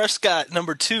 Whoa, Prescott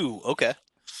number 2. Okay.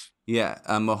 Yeah,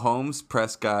 Mahomes,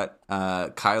 Prescott,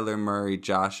 Kyler Murray,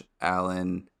 Josh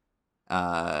Allen,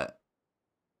 Lamar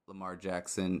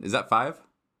Jackson. Is that 5?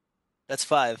 That's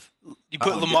 5. You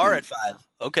put Lamar at 5.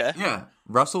 Okay. Yeah,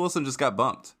 Russell Wilson just got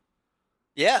bumped.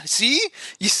 Yeah, see?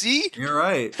 You see? You're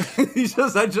right.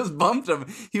 I just bumped him.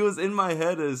 He was in my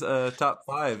head as top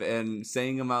 5, and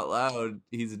saying him out loud,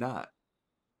 he's not.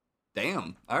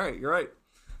 Damn. All right, you're right.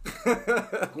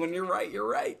 When you're right, you're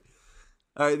right.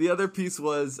 All right, the other piece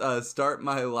was start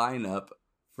my lineup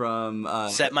from...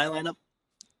 set my lineup?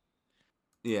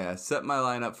 Yeah, set my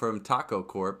lineup from Taco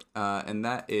Corp, and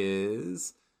that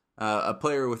is a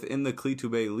player within the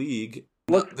Cleatube League.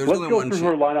 Let's go through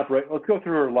her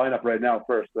lineup right now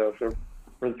first, though. So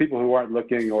for the people who aren't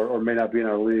looking or may not be in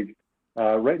our league,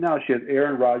 right now she has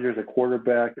Aaron Rodgers at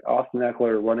quarterback, Austin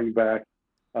Eckler at running back,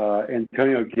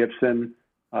 Antonio Gibson,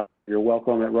 you're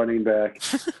welcome at running back,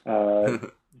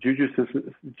 Juju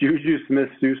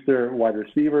Smith-Schuster wide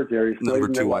receiver, Darius number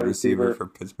Slayton 2 wide receiver for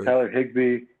Pittsburgh, Tyler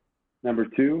Higbee number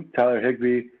 2, Tyler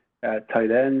Higbee at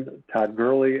tight end, Todd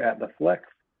Gurley at the flex,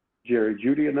 Jerry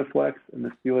Jeudy in the flex, and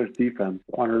the Steelers defense.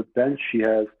 On her bench, she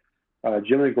has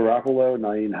Jimmy Garoppolo,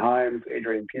 Nyheim Hines,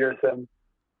 Adrian Peterson,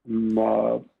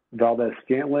 Valdez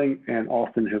Scantling, and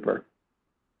Austin Hooper.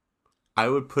 I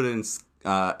would put in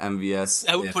MVS.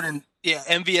 I would put in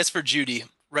MVS for Jeudy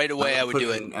right away. I would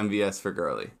do it. MVS for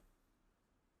Gurley.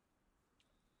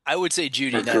 I would say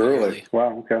Jeudy, not Gurley.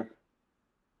 Wow. Okay.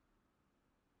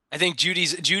 I think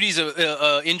Judy's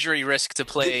a injury risk to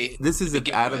play. This is if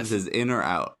Adams is in or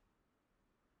out.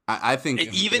 I think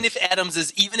even if Adams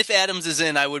is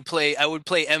in, I would play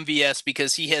MVS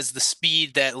because he has the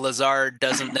speed that Lazard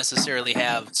doesn't necessarily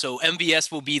have. So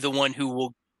MVS will be the one who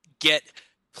will get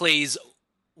plays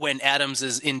when Adams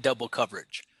is in double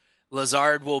coverage.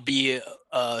 Lazard will be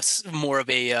more of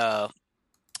a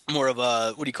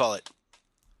what do you call it?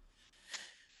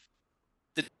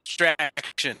 The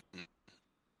distraction.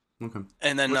 Okay.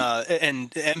 And then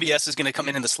and MVS is going to come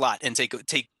in the slot and take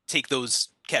those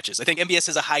catches. I think MVS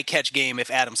has a high catch game if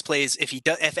Adams plays.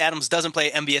 If Adams doesn't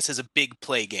play, MVS has a big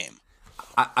play game.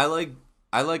 I like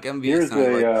MVS and I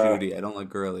like Jeudy. I don't like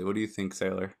Gurley. What do you think,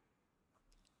 Sailor?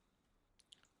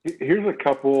 Here's a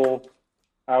couple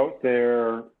out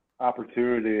there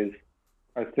opportunities.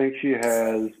 I think she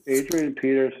has Adrian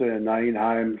Peterson and Nyheim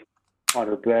Hines on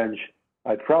her bench.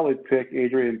 I'd probably pick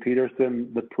Adrian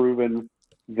Peterson, the proven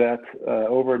vet,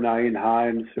 over Nyheim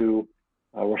Hines, who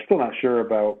we're still not sure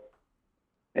about.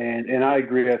 And I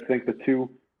agree. I think the two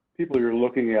people you're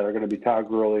looking at are going to be Todd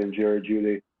Gurley and Jerry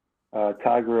Jeudy.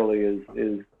 Todd Gurley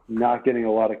is not getting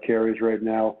a lot of carries right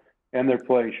now, and they're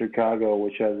playing Chicago,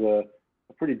 which has a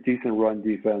pretty decent run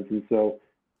defense. And so,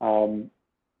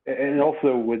 and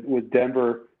also with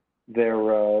Denver,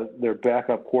 their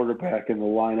backup quarterback in the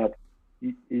lineup,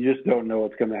 you just don't know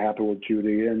what's going to happen with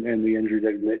Jeudy and the injury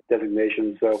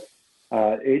designation. So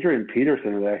Adrian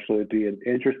Peterson would actually be an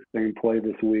interesting play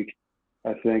this week,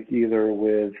 I think, either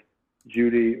with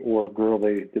Jeudy or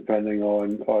Gurley, depending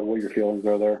on what your feelings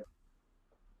are there.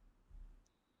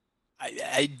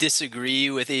 I disagree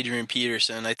with Adrian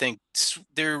Peterson. I think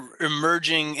they're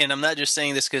emerging, and I'm not just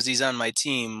saying this because he's on my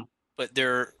team, but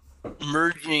they're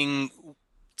merging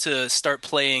to start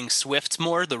playing Swift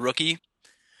more, the rookie.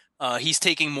 He's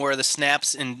taking more of the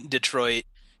snaps in Detroit,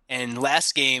 and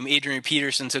last game, Adrian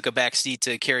Peterson took a back seat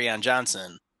to Kerryon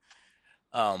Johnson.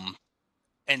 And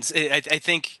I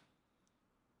think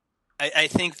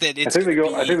that it's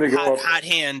hot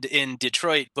hand in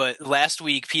Detroit, but last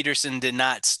week Peterson did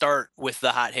not start with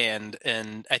the hot hand,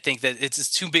 and I think that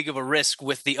it's too big of a risk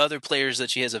with the other players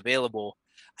that she has available.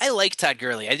 I like Todd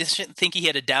Gurley. I just think he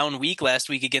had a down week last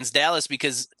week against Dallas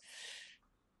because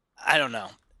I don't know.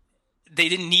 They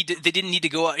didn't need to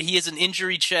go out. He has an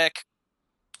injury check.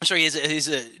 I'm sorry, he's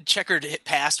a checkered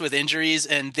past with injuries,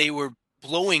 and they were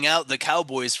blowing out the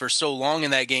Cowboys for so long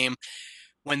in that game.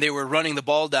 When they were running the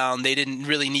ball down, they didn't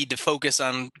really need to focus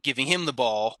on giving him the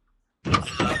ball.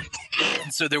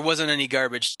 So there wasn't any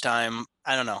garbage time.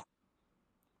 I don't know.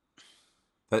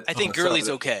 I think Gurley's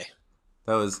okay.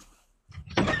 That was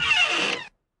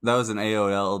an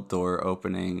AOL door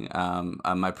opening.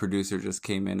 My producer just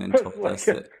came in and told us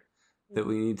that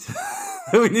we need to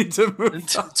we need to move,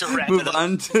 To wrap move it up.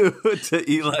 on to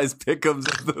Eli's pick'ems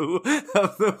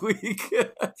of the week.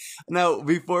 Now,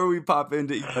 before we pop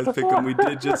into Eli's pick'em, we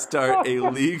did just start a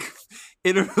league,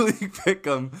 interleague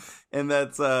pick'em, and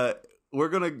that's we're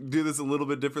gonna do this a little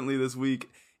bit differently this week.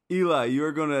 Eli, you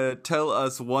are gonna tell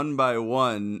us one by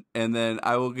one, and then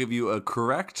I will give you a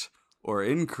correct or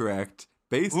incorrect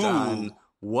based on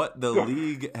what the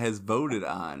league has voted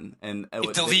on, and If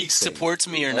what the they league think. supports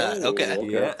me or not. Okay. okay.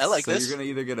 Yeah, I like so this. you're gonna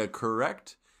either get a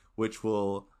correct, which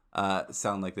will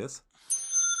sound like this,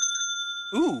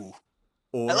 Ooh.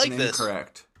 or I like an this.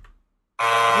 incorrect.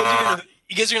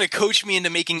 You guys are gonna coach me into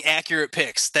making accurate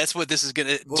picks. That's what this is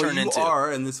gonna turn you into.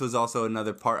 are, and this was also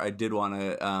another part I did want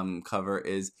to cover,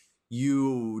 is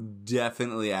you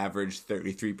definitely averaged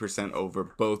 33% over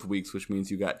both weeks, which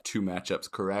means you got 2 matchups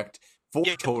correct. 4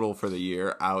 Yeah. total for the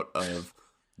year out of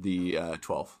the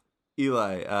 12.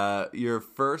 Eli, your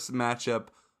first matchup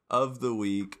of the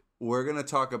week, we're going to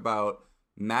talk about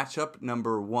matchup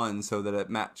number 1 so that it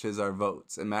matches our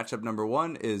votes. And matchup number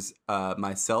 1 is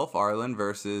myself, Arlen,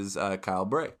 versus Kyle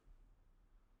Bray.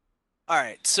 All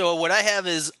right. So what I have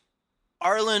is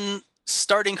Arlen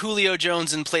starting Julio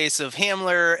Jones in place of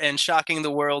Hamler and shocking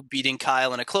the world, beating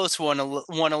Kyle in a close one,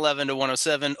 111 to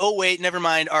 107. Oh, wait, never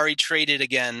mind. Ari traded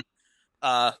again.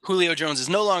 Julio Jones is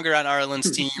no longer on Arlen's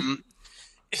team.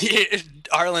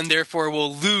 Arlen, therefore,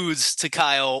 will lose to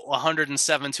Kyle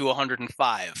 107 to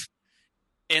 105.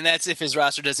 And that's if his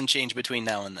roster doesn't change between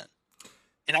now and then.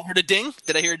 And I heard a ding.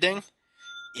 Did I hear a ding?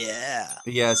 Yeah.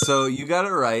 Yeah, so you got it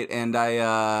right, and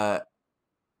I'm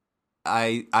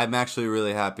actually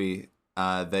really happy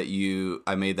that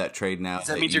I made that trade now.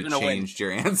 That means you're gonna win. changed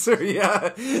your answer.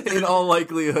 Yeah, in all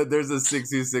likelihood, there's a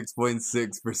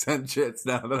 66.6% chance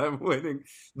now that I'm winning.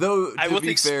 Though, I to will be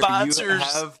think fair, sponsors-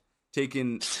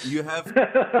 you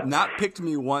have not picked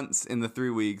me once in the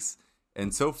 3 weeks,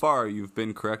 and so far you've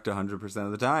been correct 100%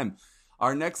 of the time.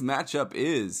 Our next matchup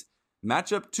is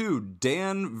matchup 2,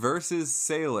 Dan versus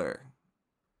Sailor.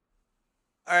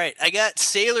 All right, I got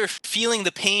Sailor feeling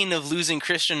the pain of losing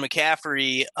Christian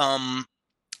McCaffrey.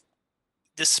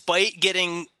 Despite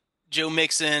getting Joe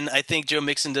Mixon, I think Joe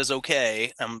Mixon does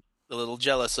okay. I'm a little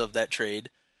jealous of that trade.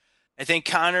 I think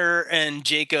Connor and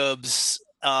Jacobs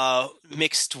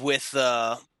mixed with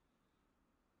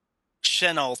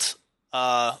Chenault,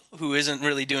 who isn't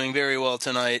really doing very well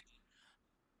tonight,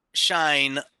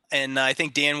 shine, and I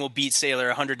think Dan will beat Sailor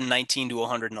 119 to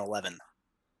 111.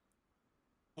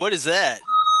 What is that?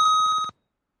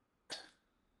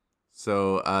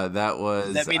 So that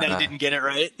was... That mean I didn't get it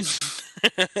right?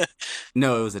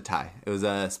 No, it was a tie. It was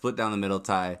a split down the middle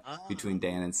tie between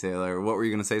Dan and Sailor. What were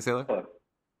you going to say, Sailor?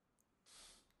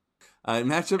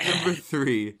 Matchup number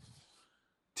 3,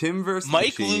 Tim versus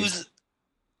Mike Michi. loses.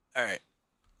 All right.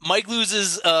 Mike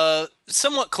loses a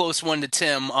somewhat close one to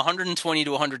Tim, 120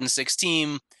 to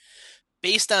 116,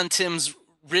 based on Tim's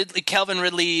Calvin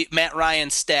Ridley, Matt Ryan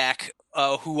stack,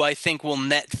 who I think will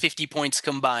net 50 points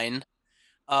combined.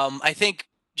 I think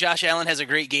Josh Allen has a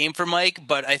great game for Mike,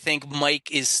 but I think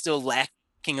Mike is still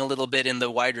lacking a little bit in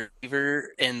the wide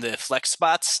receiver and the flex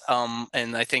spots.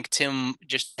 And I think Tim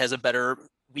just has a better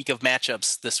week of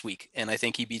matchups this week, and I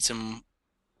think he beats him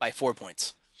by 4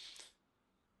 points.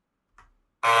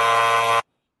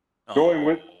 Going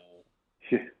with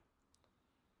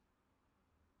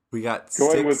We got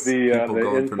going 6 with the people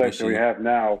going for insight that we Michi. have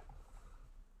now.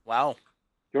 Wow.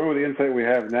 Going with the insight we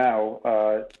have now,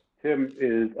 Tim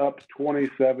is up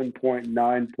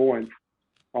 27.9 points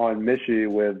on Michi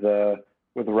with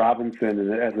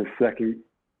Robinson as his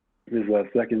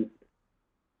second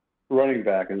running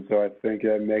back, and so I think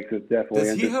it makes it definitely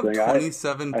Does he have interesting.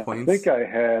 27 I points? think I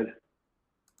had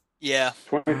Yeah.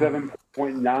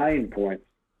 27.9 points.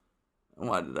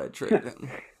 Why did I trade him?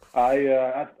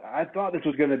 I thought this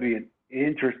was going to be an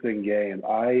interesting game.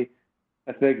 I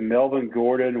think Melvin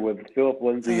Gordon with Philip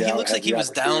Lindsay He out looks has like he the was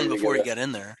down opportunity to before he get got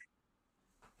in there.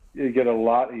 You get a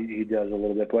lot. He does a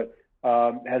little bit, but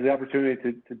has the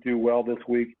opportunity to do well this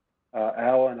week.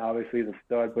 Allen obviously is a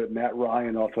stud, but Matt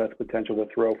Ryan also has potential to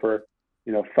throw for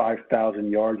 5,000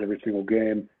 yards every single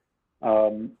game.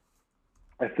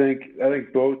 I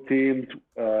think both teams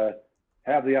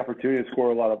have the opportunity to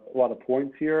score a lot of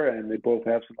points here, and they both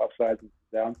have some upsides and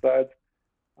some downsides.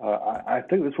 I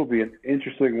think this will be an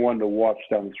interesting one to watch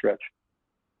down the stretch.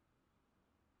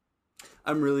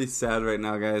 I'm really sad right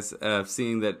now, guys,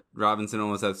 seeing that Robinson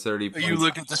almost has 30 points. You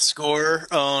look at the score.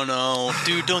 Oh no,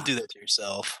 dude! Don't do that to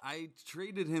yourself. I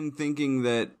traded him thinking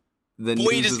that the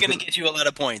Boyd news is going to get you a lot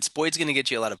of points. Boyd's going to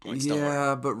get you a lot of points. Don't worry.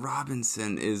 Yeah, but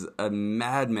Robinson is a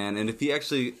madman, and if he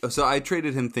actually, so I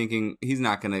traded him thinking he's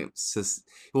not going to.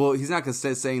 Well, he's not going to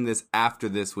start saying this after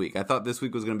this week. I thought this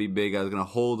week was going to be big. I was going to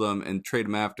hold him and trade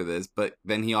him after this, but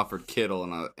then he offered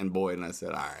Kittle and Boyd, and I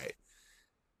said, all right.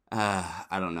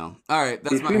 I don't know. All right,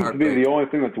 that's he my seems heart to be break. the only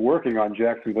thing that's working on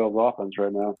Jacksonville's offense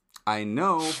right now. I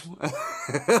know.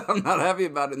 I'm not happy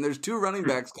about it. And there's 2 running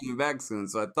backs coming back soon,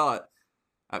 so I thought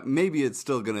maybe it's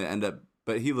still going to end up,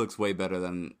 but he looks way better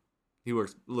than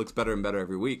looks better and better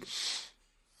every week.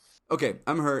 Okay,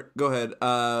 I'm hurt. Go ahead.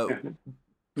 All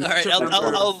right,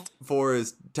 I'll 4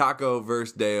 is Taco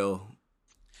versus Dale.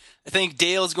 I think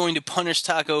Dale's going to punish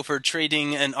Taco for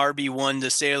trading an RB1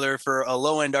 to Sailor for a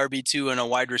low-end RB2 and a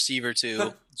wide receiver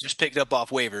 2, just picked up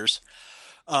off waivers.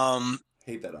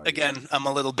 Hate that argument. Again, I'm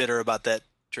a little bitter about that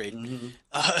trade. Mm-hmm.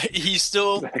 He's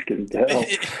still I can tell.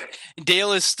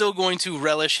 Dale is still going to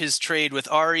relish his trade with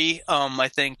Ari. I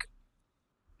think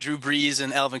Drew Brees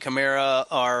and Alvin Kamara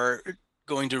are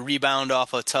going to rebound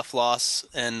off a tough loss,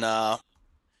 and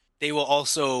they will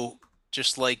also,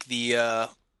 just like the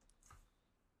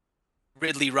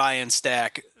Ridley Ryan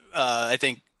stack, I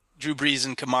think Drew Brees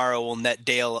and Kamara will net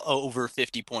Dale over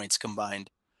 50 points combined.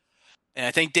 And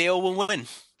I think Dale will win.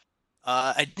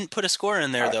 I didn't put a score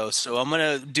in there, though, so I'm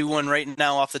going to do one right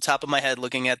now off the top of my head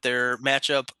looking at their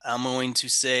matchup. I'm going to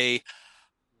say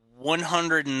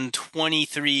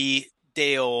 123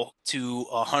 Dale to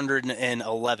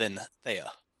 111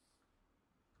 Thea.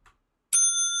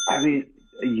 I mean,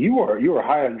 you are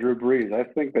high on Drew Brees. I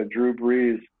think that Drew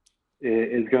Brees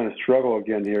is going to struggle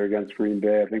again here against Green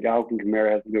Bay. I think Alvin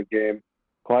Kamara has a good game.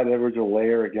 Clyde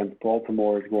Edwards-Helaire against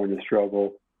Baltimore is going to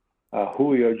struggle.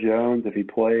 Julio Jones, if he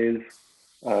plays,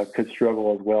 could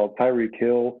struggle as well. Tyreek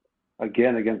Hill,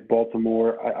 again, against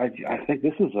Baltimore. I think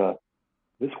this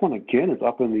one, again, is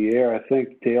up in the air. I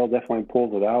think Dale definitely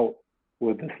pulls it out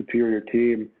with the superior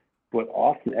team. But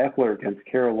Austin Eckler against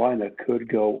Carolina could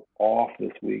go off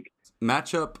this week.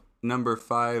 Matchup number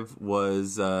 5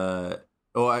 was, I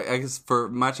guess for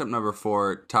matchup number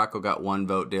 4, Taco got 1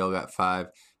 vote, Dale got 5.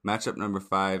 Matchup number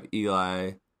 5,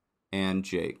 Eli and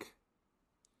Jake.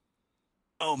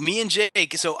 Oh, me and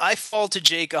Jake. So I fall to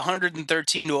Jake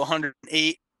 113 to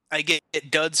 108. I get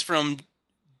duds from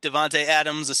Devontae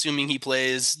Adams, assuming he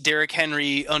plays. Derrick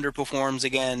Henry underperforms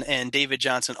again, and David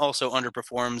Johnson also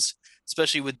underperforms,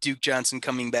 especially with Duke Johnson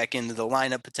coming back into the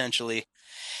lineup potentially.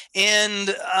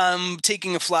 And I'm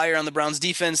taking a flyer on the Browns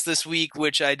defense this week,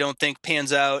 which I don't think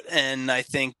pans out, and I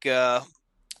think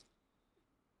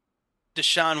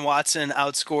Deshaun Watson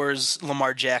outscores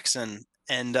Lamar Jackson.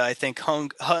 And I think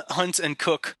Hunt and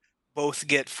Cook both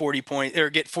get 40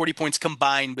 points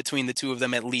combined between the two of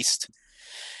them at least.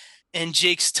 And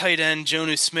Jake's tight end,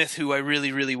 Jonnu Smith, who I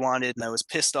really, really wanted, and I was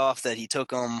pissed off that he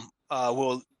took him,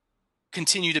 will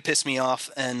continue to piss me off,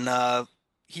 and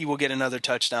he will get another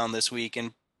touchdown this week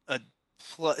and a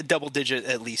double-digit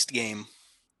at least game.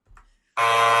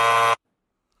 The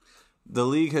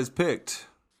league has picked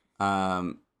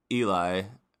Eli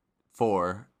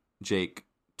 4, Jake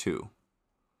 2.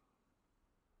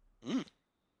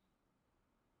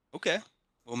 Okay.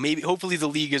 Well, hopefully the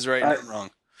league is right and I'm wrong.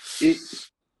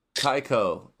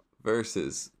 Kaiko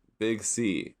versus Big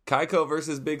C. Kaiko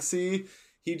versus Big C.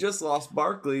 He just lost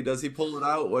Barkley. Does he pull it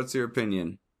out? What's your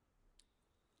opinion?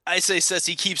 I say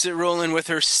Ceci keeps it rolling with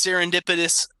her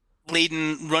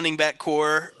serendipitous-laden running back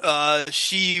core.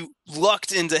 She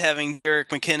lucked into having Jerick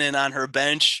McKinnon on her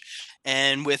bench,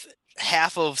 and with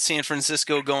half of San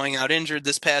Francisco going out injured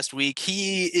this past week,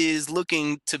 he is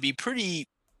looking to be pretty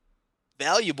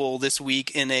valuable this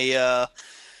week in a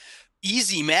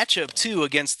easy matchup too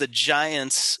against the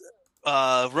Giants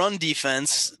run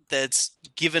defense that's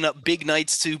given up big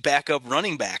nights to backup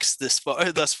running backs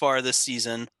thus far this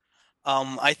season.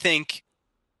 I think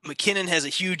McKinnon has a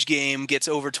huge game, gets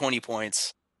over 20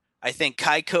 points. I think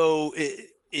Kaiko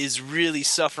is really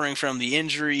suffering from the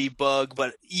injury bug,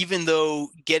 but even though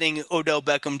getting Odell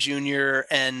Beckham Jr.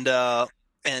 and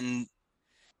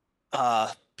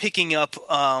picking up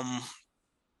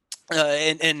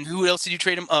and who else did you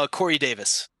trade him? Corey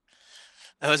Davis.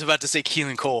 I was about to say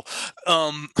Keelan Cole.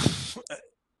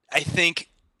 I think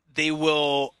they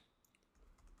will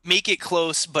make it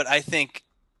close, but I think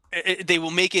they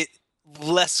will make it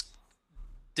less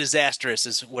disastrous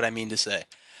is what I mean to say,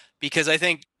 because I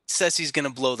think Ceci's going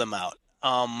to blow them out.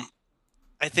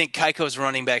 I think Kaiko's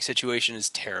running back situation is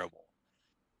terrible.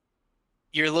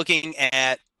 You're looking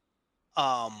at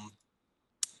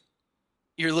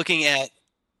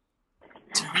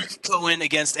Tariq Cohen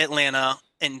against Atlanta,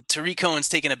 and Tariq Cohen's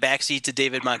taking a backseat to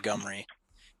David Montgomery.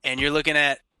 And you're looking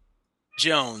at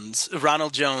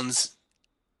Ronald Jones,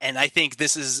 and I think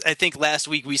last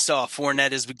week we saw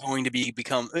Fournette is going to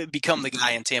become the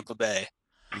guy in Tampa Bay.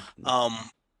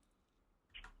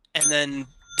 And then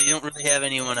they don't really have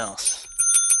anyone else.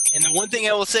 And the one thing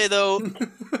I will say, though,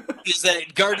 is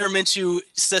that Gardner Minshew,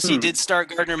 Ceci did start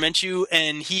Gardner Minshew,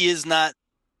 and he is not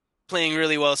playing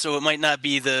really well, so it might not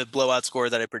be the blowout score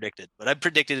that I predicted. But I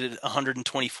predicted it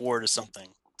 124 to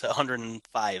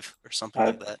 105 or something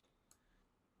like that.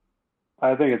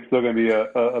 I think it's still going to be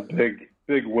a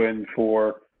big win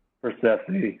for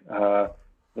Ceci. The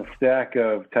stack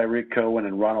of Tyreek Cohen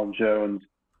and Ronald Jones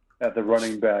at the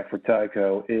running back for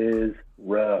Tyco is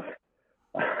rough.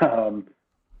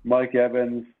 Mike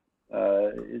Evans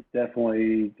is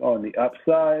definitely on the up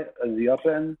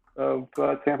end of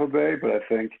Tampa Bay, but I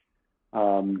think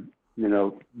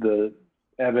the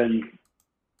Evans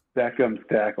Beckham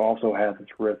stack also has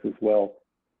its risks as well.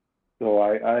 So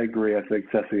I agree. I think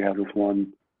Ceci has this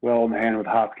one well in hand with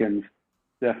Hopkins,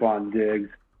 Stephon Diggs,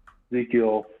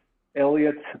 Ezekiel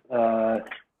Elliott,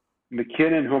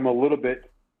 McKinnon, who I'm a little bit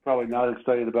probably not as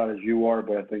excited about as you are,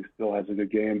 but I think still has a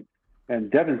good game. And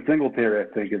Devin Singletary,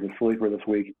 I think, is a sleeper this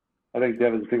week. I think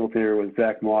Devin Singletary, with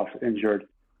Zach Moss injured,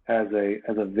 has a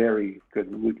very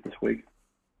good week this week.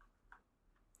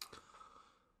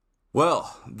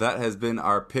 Well, that has been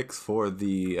our picks for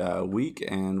the week,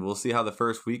 and we'll see how the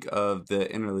first week of the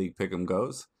Interleague Pick'em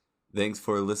goes. Thanks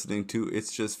for listening to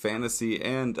It's Just Fantasy,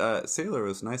 and Sailor, it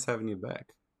was nice having you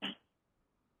back.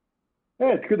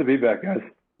 Hey, it's good to be back, guys.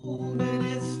 All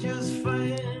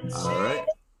right.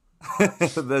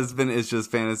 That's been It's Just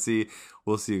Fantasy.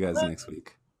 We'll see you guys next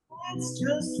week. It's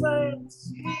just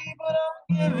fantasy, but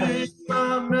I'm giving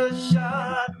my best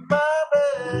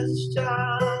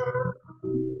shot,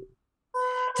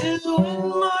 to win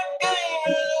my game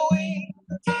of the week,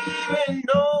 even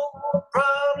though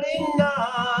probably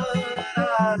not.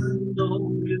 I know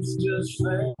it's just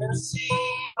fantasy,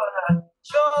 but I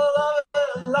sure love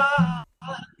it a lot.